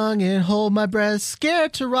my tongue and hold my breath,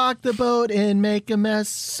 scared to rock the boat and make a mess.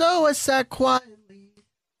 So I sat quietly.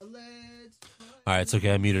 All right, it's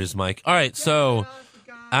okay. I muted his mic. All right, so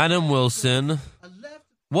Adam Wilson,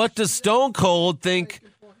 what does Stone Cold think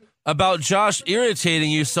about Josh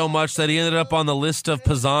irritating you so much that he ended up on the list of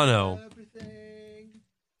Pisano?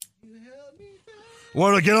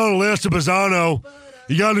 Want to get on the list of Pisano,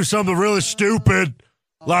 you got to do something really stupid,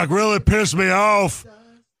 like really piss me off,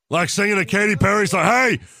 like singing to Katy Perry. It's like,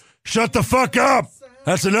 hey, shut the fuck up.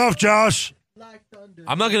 That's enough, Josh.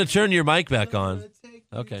 I'm not going to turn your mic back on.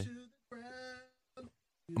 Okay.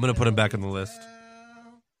 I'm going to put him back on the list.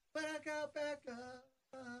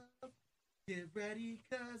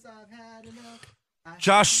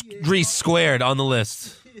 Josh Reese squared on the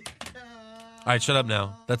list. All right, shut up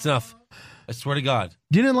now. That's enough. I swear to God.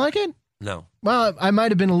 You didn't like it? No. Well, I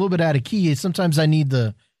might have been a little bit out of key. Sometimes I need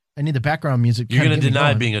the background music. You're going to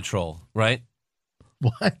deny being a troll, right?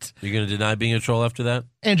 What? You're going to deny being a troll after that?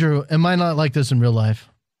 Andrew, am I not like this in real life?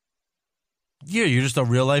 Yeah, you're just a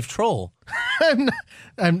real life troll.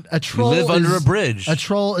 I'm a troll. You live under a bridge. A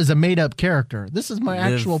troll is a made up character. This is my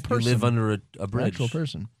actual person. You live under a My bridge. actual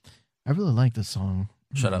person. I really like this song.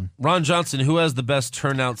 Shut up. Ron Johnson, who has the best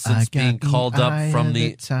turnout since being called up from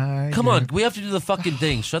the... Come on, we have to do the fucking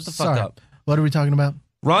thing. Shut the fuck Sorry. up. What are we talking about?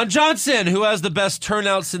 Ron Johnson, who has the best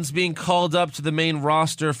turnout since being called up to the main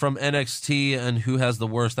roster from NXT, and who has the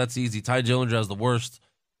worst. That's easy. Ty Dillinger has the worst.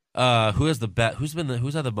 Who has the bet? Who's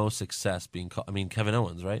had the most success being called? I mean, Kevin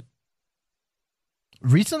Owens, right?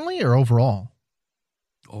 Recently or overall?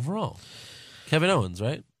 Overall, Kevin Owens,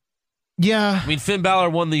 right? Yeah. I mean, Finn Balor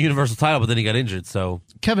won the Universal title, but then he got injured. So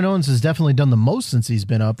Kevin Owens has definitely done the most since he's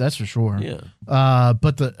been up. That's for sure. yeah.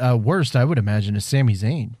 But the worst, I would imagine, is Sami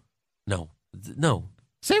Zayn. No.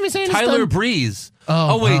 Sami Zayn. Tyler Breeze.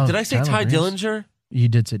 Oh, wait, did I say Tyler Ty Breeze. Dillinger? You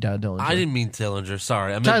did say Tyler Dillinger. I didn't mean Dillinger.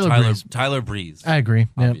 Sorry, I meant Tyler Breeze. Tyler Breeze. I agree.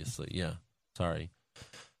 Yep. Obviously, yeah. Sorry.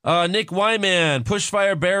 Nick Wyman,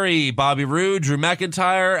 Pushfire Barry, Bobby Roode, Drew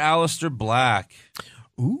McIntyre, Aleister Black.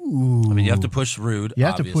 Ooh. I mean, you have to push Roode. You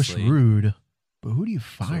have to push obviously. Roode. But who do you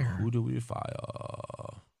fire? So who do we fire?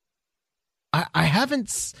 I haven't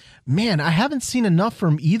seen enough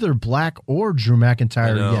from either Black or Drew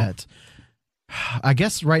McIntyre yet. I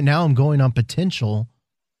guess right now I'm going on potential.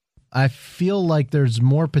 I feel like there's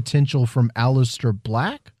more potential from Aleister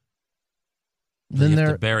Black than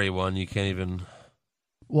there. The Barry one, you can't even.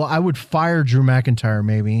 Well, I would fire Drew McIntyre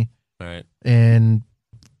maybe. All right. And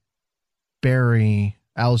bury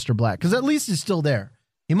Aleister Black because at least he's still there.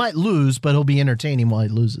 He might lose, but he'll be entertaining while he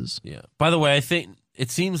loses. Yeah. By the way, I think it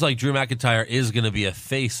seems like Drew McIntyre is going to be a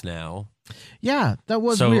face now. Yeah, that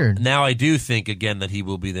was so weird. Now I do think again that he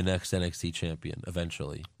will be the next NXT champion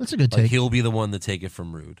eventually. That's a good Like take. he'll be the one to take it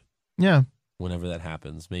from Roode. Yeah. Whenever that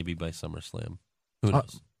happens, maybe by SummerSlam. Who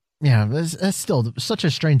knows? Yeah, that's still such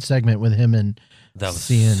a strange segment with him and That was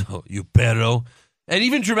CN. so you better. And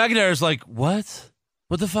even Drew McIntyre is like, what?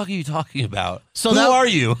 What the fuck are you talking about? Who are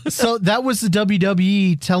you? So that was the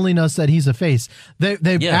WWE telling us that he's a face. They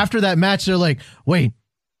after that match, they're like, wait,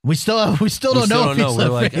 we still don't know if he's We're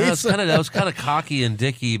a like, face. that was kind of cocky and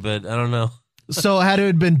dicky, but I don't know. So had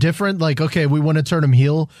it been different, like, okay, we want to turn him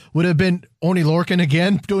heel, would it have been Oney Lorcan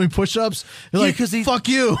again doing push-ups? They're like, fuck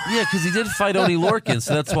you. Yeah, because he did fight Oney Lorcan,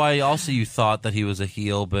 so that's why also you thought that he was a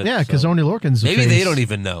heel. But yeah, because Oney Lorcan's a maybe face. they don't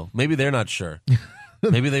even know. Maybe they're not sure.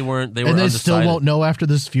 Maybe they weren't. They were and they undecided. still won't know after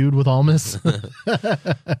this feud with Almas.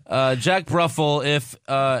 Jack Bruffel, if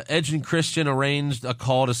Edge and Christian arranged a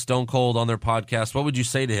call to Stone Cold on their podcast, what would you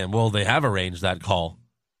say to him? Well, they have arranged that call,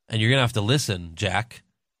 and you're gonna have to listen, Jack.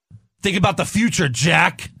 Think about the future,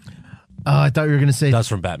 Jack. I thought you were gonna say that's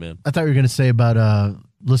from Batman. I thought you were gonna say about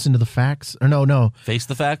listen to the facts, or no, face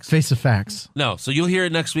the facts. Face the facts. No, so you'll hear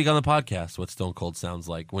it next week on the podcast. What Stone Cold sounds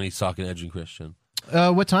like when he's talking Edge and Christian.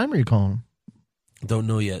 What time are you calling him? Don't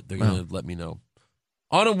know yet. They're going to let me know.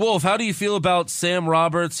 Anna Wolf, how do you feel about Sam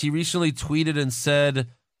Roberts? He recently tweeted and said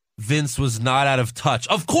Vince was not out of touch.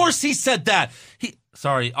 Of course he said that.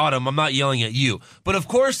 Sorry, Autumn, I'm not yelling at you. But of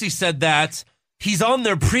course he said that. He's on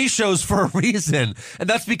their pre-shows for a reason. And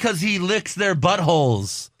that's because he licks their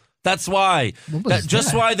buttholes. That's why.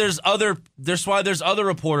 Why there's other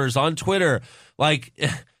reporters on Twitter. Like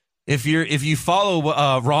if you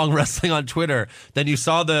follow Wrong Wrestling on Twitter, then you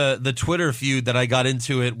saw the Twitter feud that I got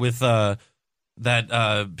into it with that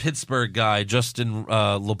Pittsburgh guy, Justin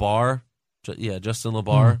LeBar. Justin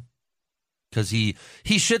LeBar. Because he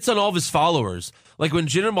shits on all of his followers. Like when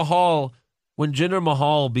Jinder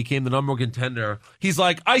Mahal became the number one contender, he's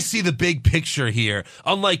like, I see the big picture here.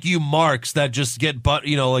 Unlike you marks that just get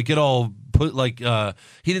get all put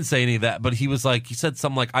he didn't say any of that, but he said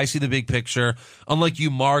something like, I see the big picture. Unlike you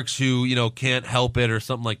marks who, can't help it or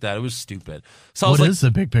something like that. It was stupid. So what is the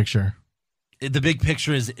big picture? The big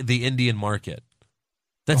picture is the Indian market.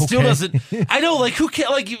 That still doesn't, I know, who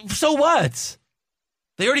can't, so what?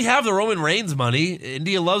 They already have the Roman Reigns money.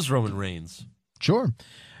 India loves Roman Reigns. Sure.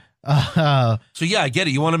 So yeah, I get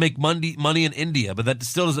it. You want to make money in India, but that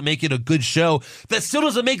still doesn't make it a good show. That still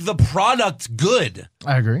doesn't make the product good.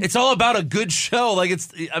 I agree. It's all about a good show.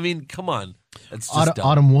 Come on. It's just dumb.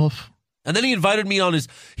 Autumn Wolf. And then he invited me on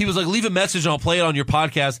he was like, leave a message and I'll play it on your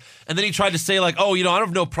podcast. And then he tried to say I don't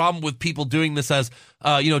have no problem with people doing this as,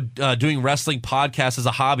 doing wrestling podcasts as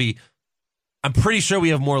a hobby. I'm pretty sure we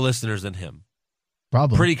have more listeners than him.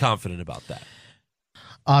 Probably. Pretty confident about that.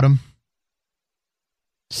 Autumn.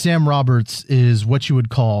 Sam Roberts is what you would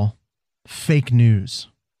call fake news.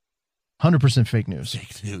 100% fake news.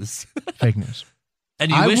 Fake news. Fake news. And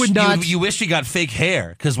you wish he got fake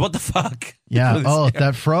hair, because what the fuck? Yeah.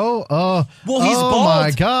 That fro? Oh. Well, he's bald. Oh,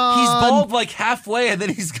 my God. He's bald halfway, and then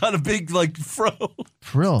he's got a big fro.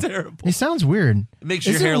 For real. It's terrible. He sounds weird. It makes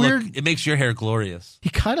your hair look. It makes your hair glorious. He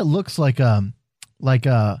kind of looks like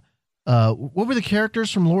what were the characters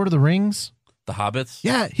from Lord of the Rings? The Hobbits?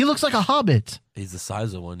 Yeah, he looks like a hobbit. He's the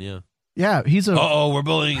size of one, yeah. Yeah, we're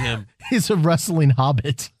bullying him. he's a wrestling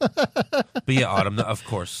hobbit. But yeah, Autumn, of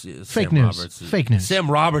course. Fake news. Fake news.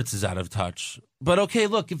 Sam Roberts is out of touch. But okay,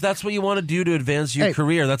 look, if that's what you want to do to advance your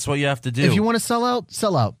career, that's what you have to do. If you want to sell out.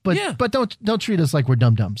 But don't treat us like we're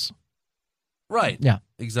dum-dums. Right. Yeah.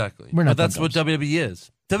 Exactly. We're not but that's dum-dums. what WWE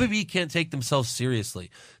is. WWE can't take themselves seriously.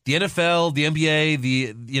 The NFL, the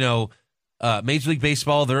NBA, Major League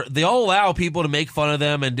Baseball, they all allow people to make fun of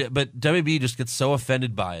them, but WWE just gets so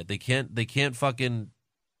offended by it. They can't fucking,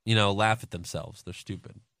 laugh at themselves. They're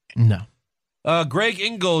stupid. No. Greg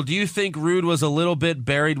Ingle, do you think Rude was a little bit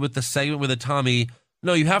buried with the segment with a Tommy?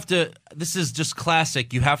 No, you have to. This is just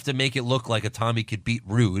classic. You have to make it look like a Tommy could beat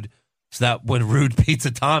Rude, so that when Rude beats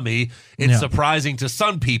a Tommy, it's surprising to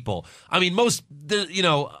some people. I mean,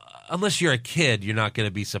 unless you're a kid, you're not going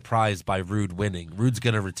to be surprised by Rude winning. Rude's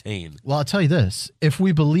going to retain. Well, I'll tell you this. If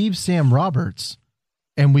we believe Sam Roberts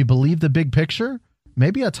and we believe the big picture,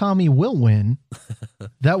 maybe a Tommy will win.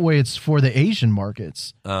 That way it's for the Asian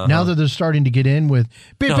markets. Now that they're starting to get in with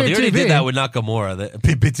they already did that with Nakamura.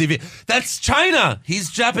 Bit TV. That's China. He's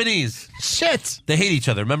Japanese. Shit. They hate each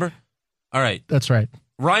other, remember? All right. That's right.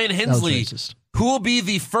 Ryan Hensley, who will be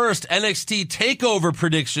the first NXT TakeOver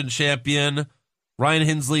prediction champion? Ryan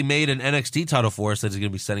Hensley made an NXT title for us that he's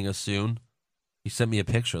going to be sending us soon. He sent me a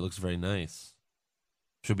picture. It looks very nice.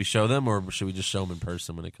 Should we show them, or should we just show them in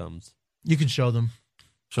person when it comes? You can show them.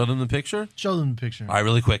 Show them the picture? Show them the picture. All right,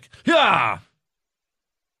 really quick. Yeah!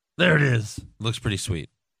 There it is. Looks pretty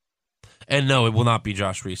sweet. And no, it will not be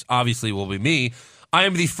Josh Reese. Obviously, it will be me. I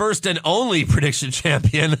am the first and only prediction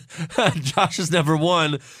champion. Josh has never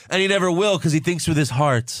won, and he never will because he thinks with his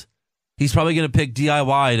heart. He's probably going to pick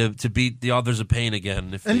DIY to beat the Authors of Pain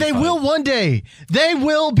again. And they will one day. They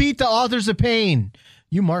will beat the Authors of Pain.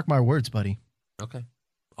 You mark my words, buddy. Okay.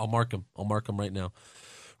 I'll mark him. I'll mark him right now.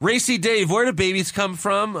 Racy Dave, where do babies come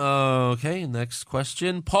from? Okay, next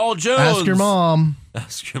question. Paul Jones. Ask your mom.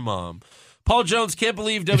 Ask your mom. Paul Jones, can't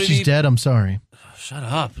believe WWE. If she's dead, I'm sorry. Shut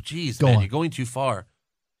up. Jeez, man, you're going too far.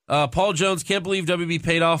 Paul Jones, can't believe WB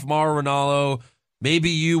paid off Mauro Ranallo.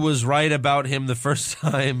 Maybe you was right about him the first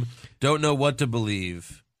time. Don't know what to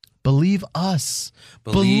believe. Believe us.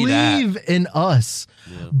 Believe in us.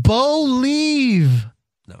 Yeah. Believe.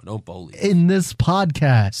 No, don't believe. In this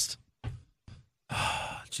podcast.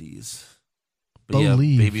 Jeez. But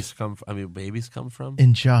Believe. Yeah, babies come from?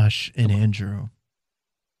 In Josh and Andrew.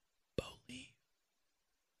 Believe.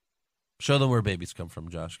 Show them where babies come from,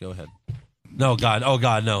 Josh. Go ahead. No, God. Oh,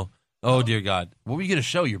 God, no. Oh, dear God. What were you going to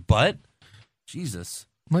show? Your butt? Jesus.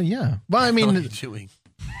 Well, yeah. Well, I mean. What are you doing?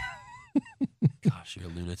 Gosh, you're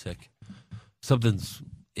a lunatic. This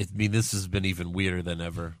has been even weirder than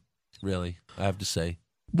ever. Really, I have to say.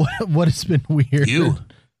 What has been weird? You.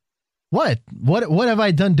 What have I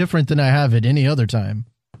done different than I have at any other time?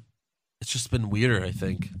 It's just been weirder, I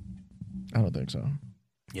think. I don't think so.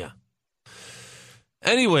 Yeah.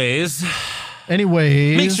 Anyways.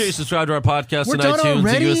 Make sure you subscribe to our podcast on iTunes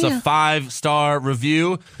and give us a 5-star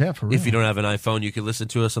review. Yeah, for real. If you don't have an iPhone, you can listen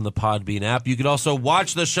to us on the Podbean app. You can also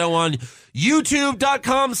watch the show on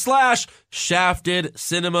youtube.com/Shafted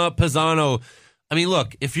Cinema Pisano. I mean,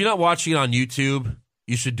 look, if you're not watching it on YouTube,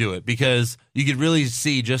 you should do it because you could really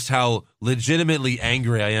see just how legitimately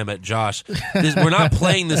angry I am at Josh. We're not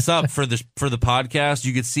playing this up for the podcast.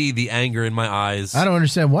 You could see the anger in my eyes. I don't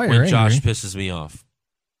understand why you're angry. Josh pisses me off.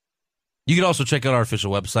 You can also check out our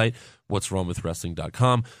official website,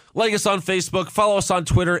 what'swrongwithwrestling.com. Like us on Facebook, follow us on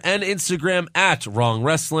Twitter and Instagram at Wrong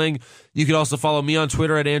Wrestling. You can also follow me on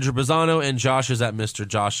Twitter at Andrew Bizzano, and Josh is at Mr.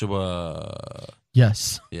 Joshua.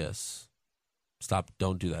 Yes. Stop.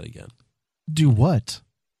 Don't do that again. Do what?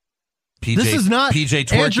 This is not PJ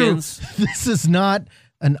Twerkins. Andrew, this is not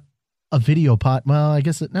a video pot. Well, I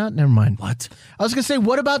guess never mind. What? I was going to say,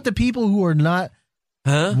 what about the people who are not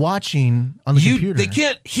watching on the computer? They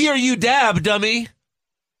can't hear you dab, dummy.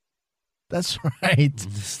 That's right.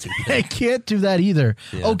 They can't do that either.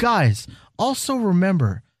 Yeah. Oh, guys, also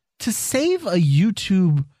remember to save a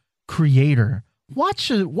YouTube creator, watch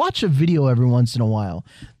a video every once in a while.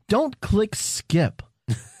 Don't click skip.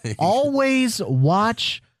 Always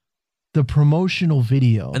watch the promotional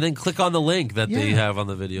video. And then click on the link that they have on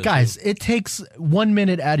the video. Guys, it takes 1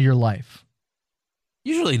 minute out of your life.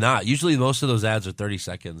 Usually not. Usually most of those ads are 30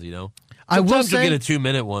 seconds, you know? I will say, you'll get a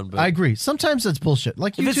 2-minute one. But I agree. Sometimes that's bullshit.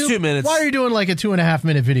 Like if YouTube, it's 2 minutes. Why are you doing like a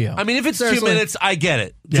 2.5-minute video? I mean, if it's Seriously. 2 minutes, I get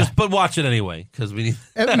it. But watch it anyway because we need.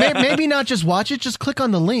 Maybe not just watch it. Just click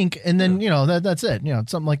on the link and then that's it.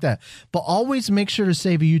 Something like that. But always make sure to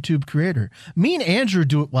save a YouTube creator. Me and Andrew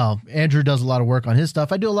do it. Well, Andrew does a lot of work on his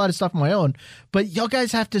stuff. I do a lot of stuff on my own. But y'all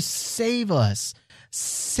guys have to save us.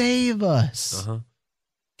 Save us.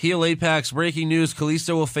 Heel Apex breaking news: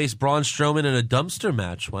 Kalisto will face Braun Strowman in a dumpster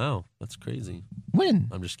match. Wow, that's crazy. When?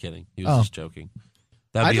 I'm just kidding. He was just joking.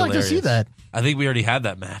 That'd I'd be like hilarious. to see that. I think we already had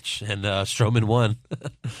that match, and Strowman won.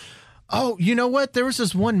 Oh, you know what? There was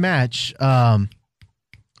this one match.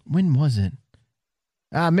 When was it?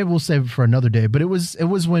 Maybe we'll save it for another day. But it was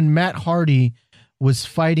when Matt Hardy was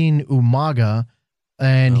fighting Umaga,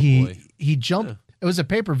 and he jumped. Yeah. It was a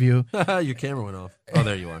pay-per-view. Your camera went off. Oh,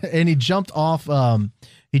 there you are. And he jumped off.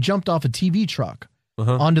 He jumped off a TV truck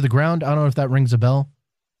onto the ground. I don't know if that rings a bell.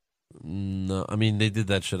 No, I mean, they did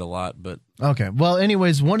that shit a lot, but... Okay. Well,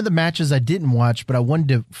 anyways, one of the matches I didn't watch, but I wanted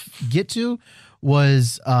to get to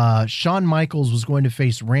was Shawn Michaels was going to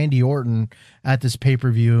face Randy Orton at this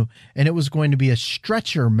pay-per-view, and it was going to be a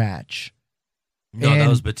stretcher match. No, that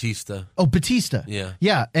was Batista. Oh, Batista. Yeah.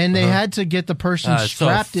 Yeah, and they had to get the person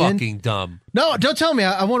strapped so fucking dumb. No, don't tell me.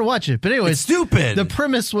 I want to watch it. But anyways, it's stupid. The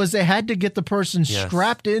premise was they had to get the person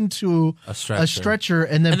strapped into a stretcher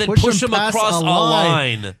and then push them across a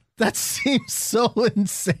line. That seems so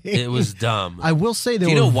insane. It was dumb. I will say Do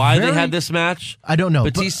you know why they had this match? I don't know.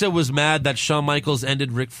 Batista was mad that Shawn Michaels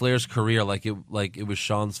ended Ric Flair's career like it was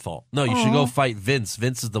Shawn's fault. No, you should go fight Vince.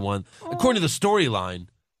 Vince is the one. According to the storyline,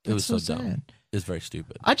 it was so dumb. It's very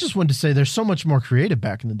stupid. I just wanted to say there's so much more creative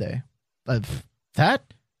back in the day.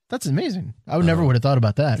 That's amazing. I never would have thought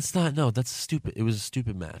about that. It's not. No, that's stupid. It was a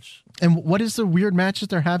stupid match. And what is the weird match that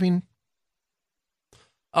they're having?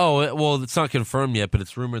 Oh, well, it's not confirmed yet, but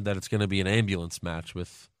it's rumored that it's going to be an ambulance match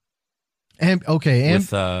with Reigns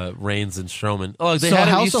and Strowman. Oh, they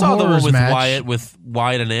had you saw the one with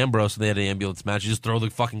Wyatt and Ambrose, and they had an ambulance match. You just throw the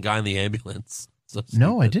fucking guy in the ambulance. So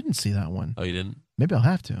no, I didn't see that one. Oh, you didn't? Maybe I'll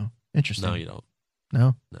have to. Interesting. No, you don't.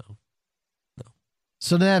 No? No.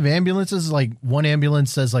 So they have ambulances, like one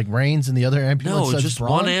ambulance says like Reigns and the other ambulance says just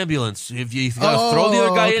Braun? one ambulance. If you gotta throw the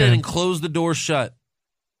other guy in and close the door shut.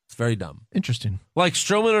 It's very dumb. Interesting. Like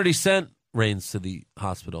Strowman already sent Reigns to the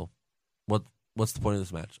hospital. What's the point of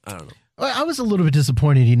this match? I don't know. I was a little bit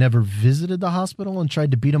disappointed he never visited the hospital and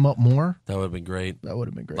tried to beat him up more. That would have been great.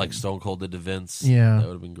 Like Stone Cold did to Vince. Yeah. That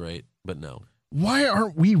would have been great. But no. Why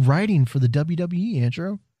aren't we writing for the WWE,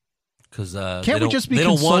 Andrew? Because can't we just be consultants? They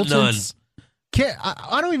don't want none.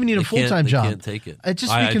 I don't even need a full-time job. They can't take it. I'd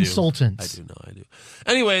just be consultants. I do.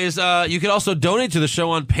 Anyways, you can also donate to the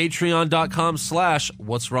show on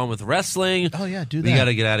patreon.com/What's Wrong with Wrestling. Oh, yeah, do that. We got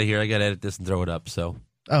to get out of here. I got to edit this and throw it up. So.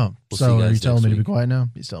 So are you telling me to be quiet now?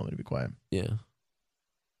 He's telling me to be quiet. Yeah.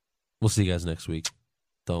 We'll see you guys next week.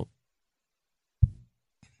 Don't.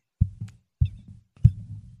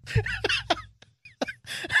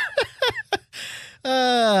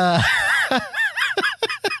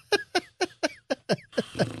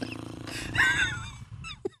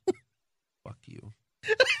 Fuck you.